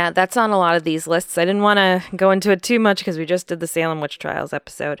haunted. Yeah, that's on a lot of these lists. I didn't want to go into it too much because we just did the Salem Witch Trials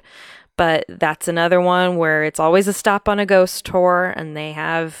episode. But that's another one where it's always a stop on a ghost tour, and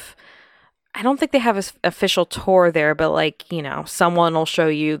I don't think they have an official tour there, but someone will show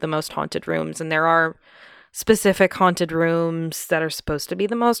you the most haunted rooms, and there are specific haunted rooms that are supposed to be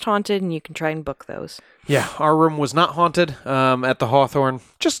the most haunted, and you can try and book those. Yeah, our room was not haunted at the Hawthorne,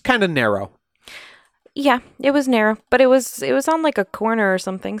 just kind of narrow. Yeah, it was narrow, but it was on like a corner or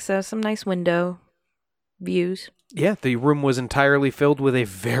something, so some nice window views. Yeah, the room was entirely filled with a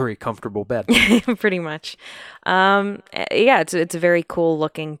very comfortable bed. Pretty much. Yeah, it's a very cool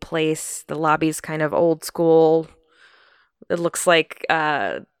looking place. The lobby's kind of old school. It looks like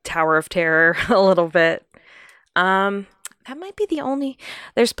Tower of Terror a little bit. That might be the only.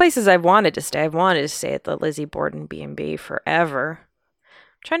 There's places I've wanted to stay. I've wanted to stay at the Lizzie Borden B&B forever.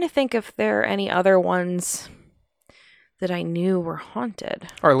 I'm trying to think if there are any other ones that I knew were haunted.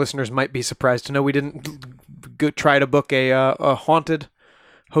 Our listeners might be surprised to know we didn't try to book a haunted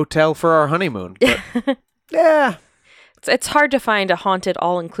hotel for our honeymoon. But yeah, it's hard to find a haunted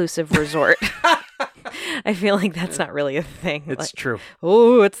all-inclusive resort. I feel like that's not really a thing. It's true.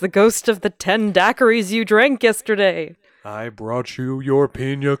 Oh, it's the ghost of the 10 daiquiris you drank yesterday. I brought you your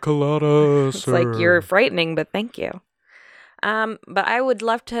pina colada, It's sir. like, you're frightening, but thank you. But I would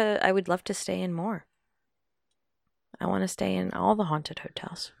love to stay in more. I want to stay in all the haunted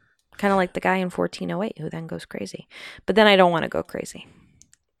hotels. Kind of like the guy in 1408 who then goes crazy. But then I don't want to go crazy.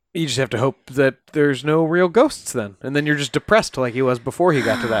 You just have to hope that there's no real ghosts then. And then you're just depressed like he was before he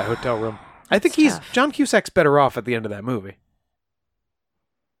got to that hotel room. I think John Cusack's better off at the end of that movie.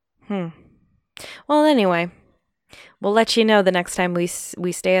 Well, anyway, we'll let you know the next time we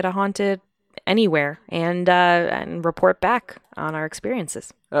stay at a haunted anywhere and report back on our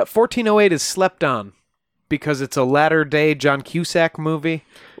experiences. 1408 is slept on because it's a latter-day John Cusack movie.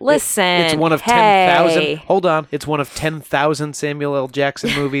 Listen, it's one of 10,000. Hold on, it's one of 10,000 Samuel L.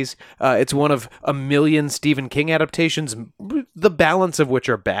 Jackson movies. It's one of a million Stephen King adaptations, the balance of which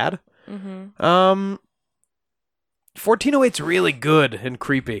are bad. 1408's really good and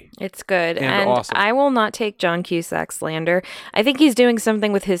creepy. It's good and awesome. I will not take John Cusack slander. I think he's doing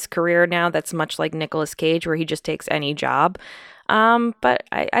something with his career now that's much like Nicolas Cage, where he just takes any job. But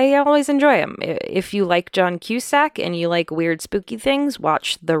I always enjoy him. If you like John Cusack and you like weird, spooky things,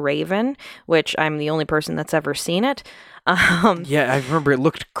 watch The Raven, which I'm the only person that's ever seen it. Yeah, I remember it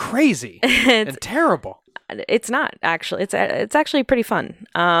looked crazy and terrible. It's not, actually. It's actually pretty fun.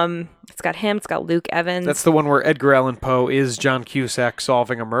 It's got him. It's got Luke Evans. That's the one where Edgar Allan Poe is John Cusack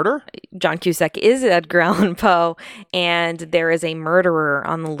solving a murder? John Cusack is Edgar Allan Poe, and there is a murderer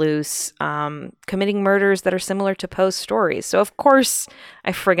on the loose committing murders that are similar to Poe's stories. So, of course,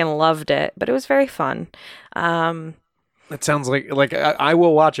 I friggin' loved it, but it was very fun. It sounds like I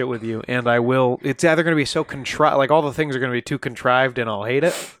will watch it with you, and I will. It's either going to be so contrived, like all the things are going to be too contrived, and I'll hate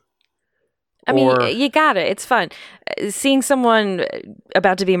it. I mean, you got it. It's fun. Seeing someone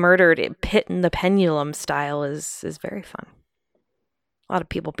about to be murdered, Pit in the Pendulum style, is very fun. A lot of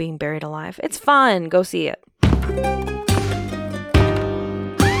people being buried alive. It's fun. Go see it.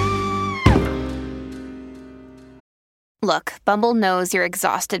 Look, Bumble knows you're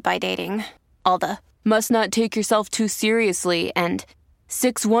exhausted by dating. All the must not take yourself too seriously and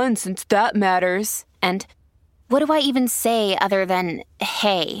 6'1" since that matters. And what do I even say other than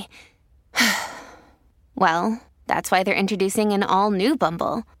hey? Well, that's why they're introducing an all-new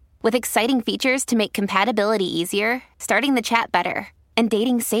Bumble With exciting features to make compatibility easier, starting the chat better, and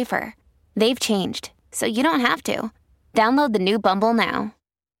dating safer. They've changed, so you don't have to. Download the new Bumble now.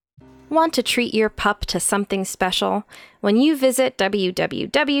 Want to treat your pup to something special? When you visit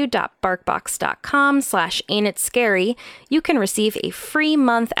www.barkbox.com/ain'titscary, you can receive a free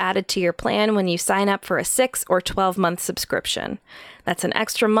month added to your plan when you sign up for a 6 or 12-month subscription. That's an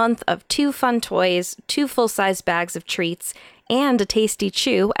extra month of 2 fun toys, 2 full-size bags of treats, and a tasty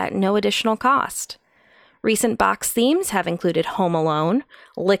chew at no additional cost. Recent box themes have included Home Alone,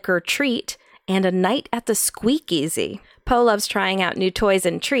 Lick or Treat, and A Night at the Squeakeasy. Poe loves trying out new toys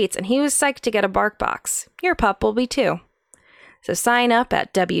and treats, and he was psyched to get a BarkBox. Your pup will be too. So sign up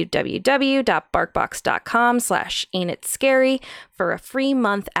at www.barkbox.com/ain'titscary for a free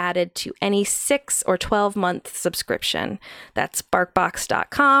month added to any 6 or 12-month subscription. That's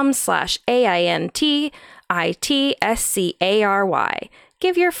barkbox.com/AINTITSCARY.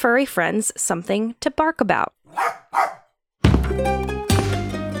 Give your furry friends something to bark about.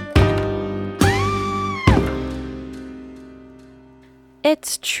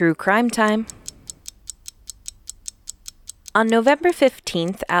 It's true crime time. On November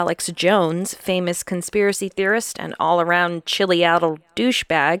 15th, Alex Jones, famous conspiracy theorist and all-around chilly-out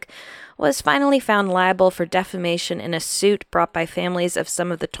douchebag, was finally found liable for defamation in a suit brought by families of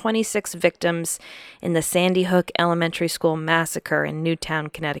some of the 26 victims in the Sandy Hook Elementary School massacre in Newtown,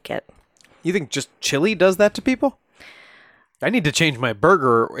 Connecticut. You think just chili does that to people? I need to change my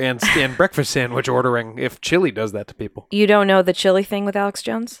burger and breakfast sandwich ordering if chili does that to people. You don't know the chili thing with Alex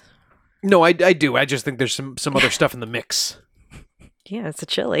Jones? No, I do. I just think there's some other stuff in the mix. Yeah, it's a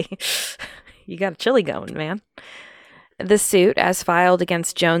chili. You got a chili going, man. The suit, as filed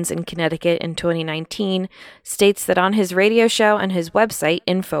against Jones in Connecticut in 2019, states that on his radio show and his website,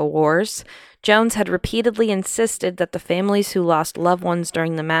 InfoWars, Jones had repeatedly insisted that the families who lost loved ones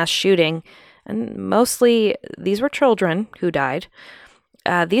during the mass shooting, and mostly these were children who died,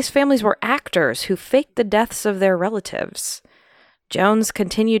 these families were actors who faked the deaths of their relatives. Jones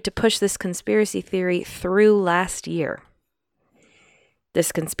continued to push this conspiracy theory through last year.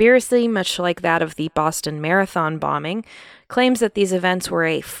 This conspiracy, much like that of the Boston Marathon bombing, claims that these events were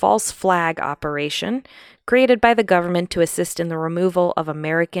a false flag operation created by the government to assist in the removal of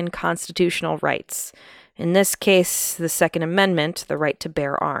American constitutional rights. In this case, the Second Amendment, the right to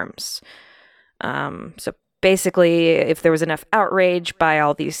bear arms. So basically, if there was enough outrage by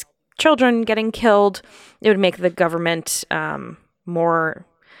all these children getting killed, it would make the government more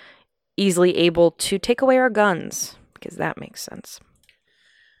easily able to take away our guns, because that makes sense.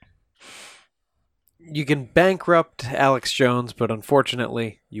 You can bankrupt Alex Jones, but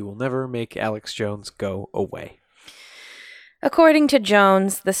unfortunately, you will never make Alex Jones go away. According to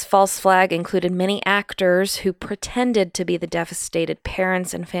Jones, this false flag included many actors who pretended to be the devastated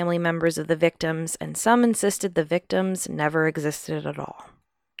parents and family members of the victims, and some insisted the victims never existed at all.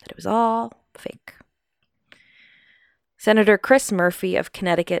 That it was all fake. Senator Chris Murphy of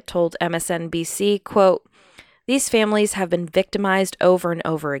Connecticut told MSNBC, quote, "These families have been victimized over and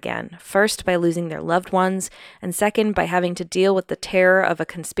over again, first by losing their loved ones, and second by having to deal with the terror of a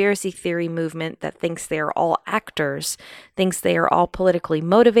conspiracy theory movement that thinks they are all actors, thinks they are all politically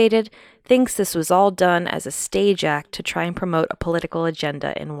motivated, thinks this was all done as a stage act to try and promote a political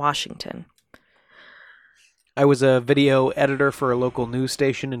agenda in Washington." I was a video editor for a local news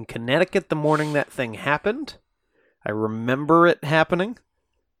station in Connecticut the morning that thing happened. I remember it happening.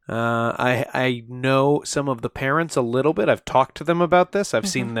 I know some of the parents a little bit. I've talked to them about this. I've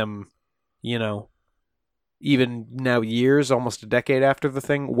seen them, even now years, almost a decade after the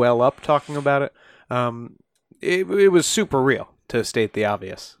thing, well up talking about it. It was super real, to state the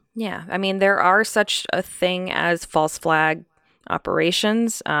obvious. Yeah, I mean, there are such a thing as false flag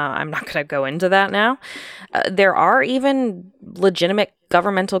operations. I'm not going to go into that now. There are even legitimate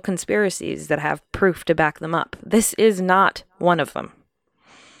governmental conspiracies that have proof to back them up. This is not one of them.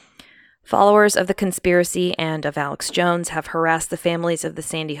 Followers of the conspiracy and of Alex Jones have harassed the families of the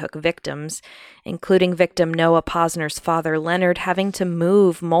Sandy Hook victims, including victim Noah Posner's father, Leonard, having to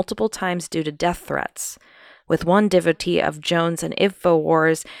move multiple times due to death threats, with one devotee of Jones and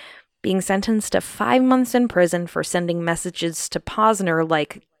InfoWars being sentenced to 5 months in prison for sending messages to Posner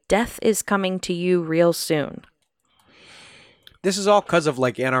like, "Death is coming to you real soon." This is all because of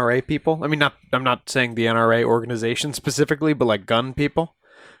NRA people. I mean, I'm not saying the NRA organization specifically, but gun people.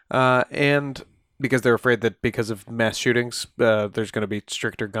 And because they're afraid that because of mass shootings, there's going to be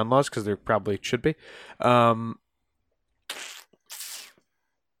stricter gun laws, because there probably should be.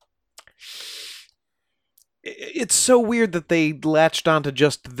 It's so weird that they latched onto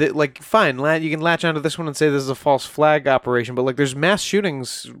just fine, you can latch onto this one and say this is a false flag operation, but like there's mass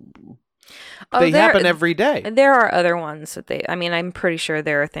shootings. They happen every day. There are other ones that I'm pretty sure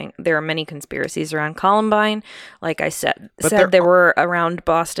there are many conspiracies around Columbine. Like I said there were around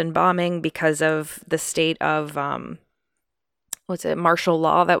Boston bombing because of the state of martial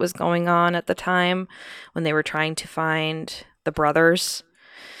law that was going on at the time when they were trying to find the brothers.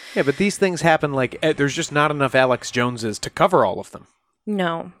 Yeah, but these things happen there's just not enough Alex Joneses to cover all of them.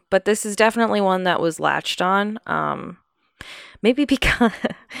 No, but this is definitely one that was latched on. Maybe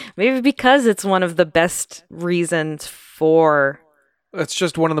because it's one of the best reasons for. It's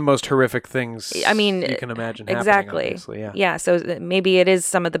just one of the most horrific things. I mean, you can imagine. Exactly. Obviously, yeah. Yeah. So maybe it is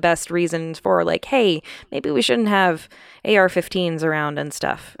some of the best reasons for hey, maybe we shouldn't have AR-15s around and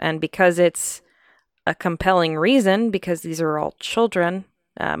stuff. And because it's a compelling reason, because these are all children.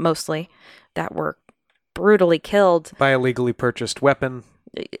 Mostly, that were brutally killed by a legally purchased weapon.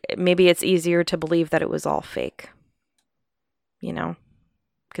 Maybe it's easier to believe that it was all fake.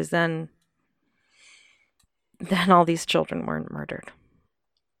 Because then all these children weren't murdered,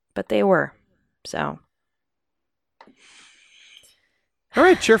 but they were. So, all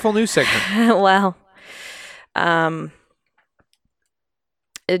right, cheerful news segment. Well,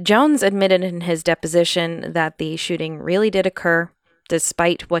 Jones admitted in his deposition that the shooting really did occur,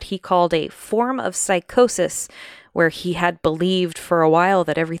 despite what he called a form of psychosis, where he had believed for a while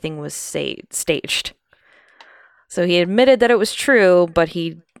that everything was staged. So he admitted that it was true, but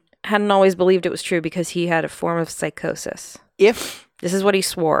he hadn't always believed it was true because he had a form of psychosis. This is what he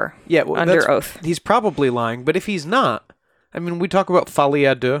swore under oath. He's probably lying, but if he's not, we talk about folie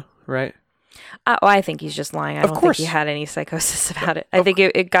à deux, right? I think he's just lying. I don't think he had any psychosis about it. I think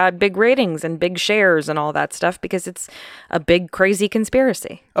it got big ratings and big shares and all that stuff because it's a big, crazy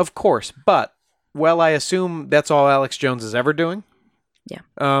conspiracy. Of course. But, I assume that's all Alex Jones is ever doing.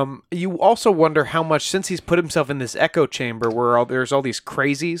 Yeah. You also wonder how much, since he's put himself in this echo chamber where there's all these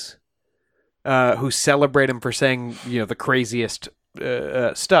crazies who celebrate him for saying, the craziest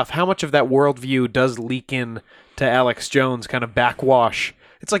stuff, how much of that worldview does leak in to Alex Jones kind of backwash.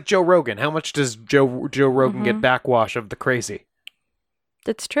 It's like Joe Rogan. How much does Joe Rogan get backwash of the crazy?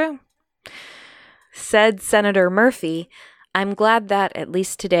 That's true. Said Senator Murphy, I'm glad that, at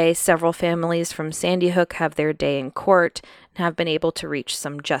least today, several families from Sandy Hook have their day in court and have been able to reach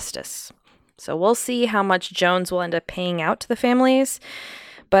some justice. So we'll see how much Jones will end up paying out to the families.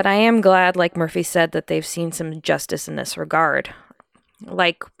 But I am glad, like Murphy said, that they've seen some justice in this regard.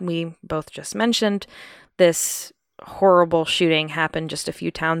 Like we both just mentioned, this horrible shooting happened just a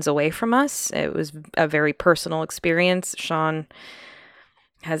few towns away from us. It was a very personal experience. Sean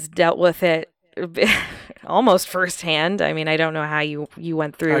has dealt with it almost firsthand. I don't know how you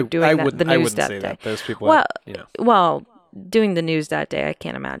went through doing the news that day. That. Those people, well, doing the news that day, I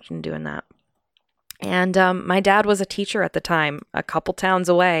can't imagine doing that. And my dad was a teacher at the time, a couple towns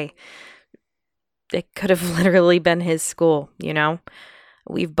away. It could have literally been his school,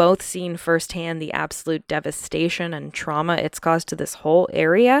 We've both seen firsthand the absolute devastation and trauma it's caused to this whole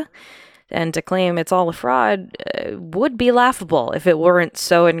area. And to claim it's all a fraud would be laughable if it weren't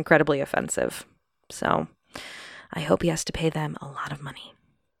so incredibly offensive. So I hope he has to pay them a lot of money.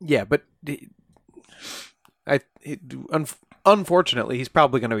 Yeah, but unfortunately, he's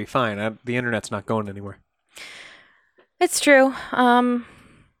probably going to be fine. The internet's not going anywhere. It's true.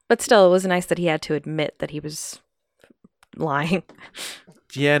 But still, it was nice that he had to admit that he was lying.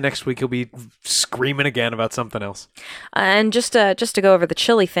 Yeah, next week he'll be screaming again about something else. And just to go over the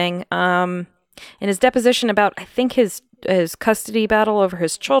chili thing, in his deposition about, I think, his custody battle over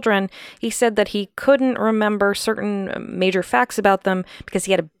his children, he said that he couldn't remember certain major facts about them because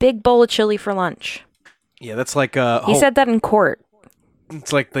he had a big bowl of chili for lunch. Yeah, that's like he said that in court.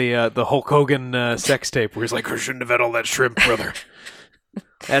 It's like the Hulk Hogan sex tape where he's like, I shouldn't have had all that shrimp, brother.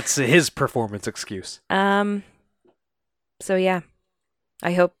 That's his performance excuse. So yeah,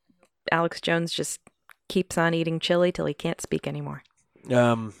 I hope Alex Jones just keeps on eating chili till he can't speak anymore.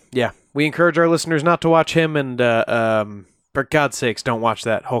 Yeah, we encourage our listeners not to watch him, and for God's sakes, don't watch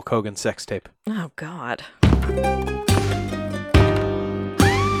that Hulk Hogan sex tape. Oh God.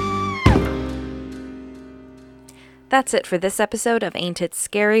 That's it for this episode of Ain't It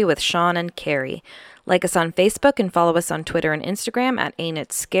Scary with Sean and Carrie. Like us on Facebook and follow us on Twitter and Instagram at Ain't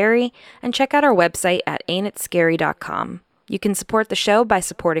It Scary, and check out our website at ain'titscary.com. You can support the show by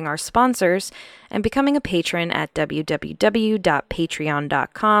supporting our sponsors and becoming a patron at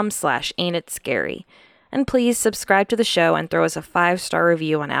www.patreon.com/ain'titscary. And please subscribe to the show and throw us a 5-star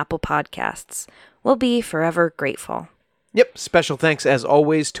review on Apple Podcasts. We'll be forever grateful. Yep, special thanks as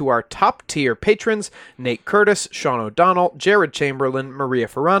always to our top-tier patrons, Nate Curtis, Sean O'Donnell, Jared Chamberlain, Maria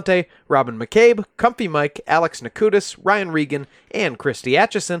Ferrante, Robin McCabe, Comfy Mike, Alex Nakutis, Ryan Regan, and Christy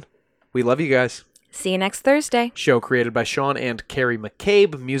Atchison. We love you guys. See you next Thursday. Show created by Sean and Carrie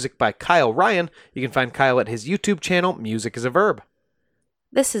McCabe, music by Kyle Ryan. You can find Kyle at his YouTube channel, Music is a Verb.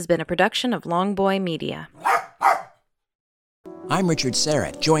 This has been a production of Longboy Media. I'm Richard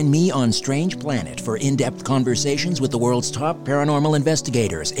Serrett. Join me on Strange Planet for in-depth conversations with the world's top paranormal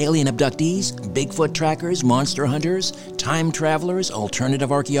investigators, alien abductees, Bigfoot trackers, monster hunters, time travelers,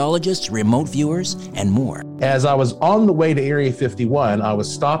 alternative archaeologists, remote viewers, and more. As I was on the way to Area 51, I was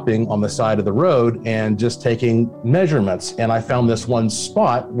stopping on the side of the road and just taking measurements, and I found this one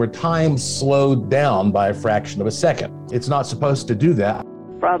spot where time slowed down by a fraction of a second. It's not supposed to do that.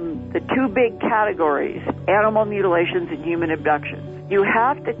 From the two big categories, animal mutilations and human abductions, you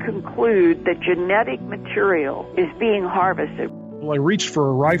have to conclude that genetic material is being harvested. Well, I reached for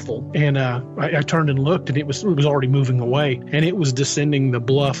a rifle, and I turned and looked, and it was already moving away, and it was descending the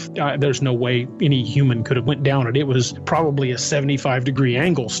bluff. There's no way any human could have went down it. It was probably a 75-degree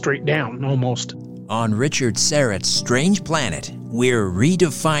angle straight down, almost. On Richard Serrett's Strange Planet, we're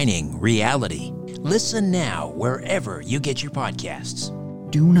redefining reality. Listen now wherever you get your podcasts.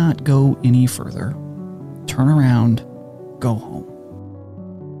 Do not go any further. Turn around. Go home.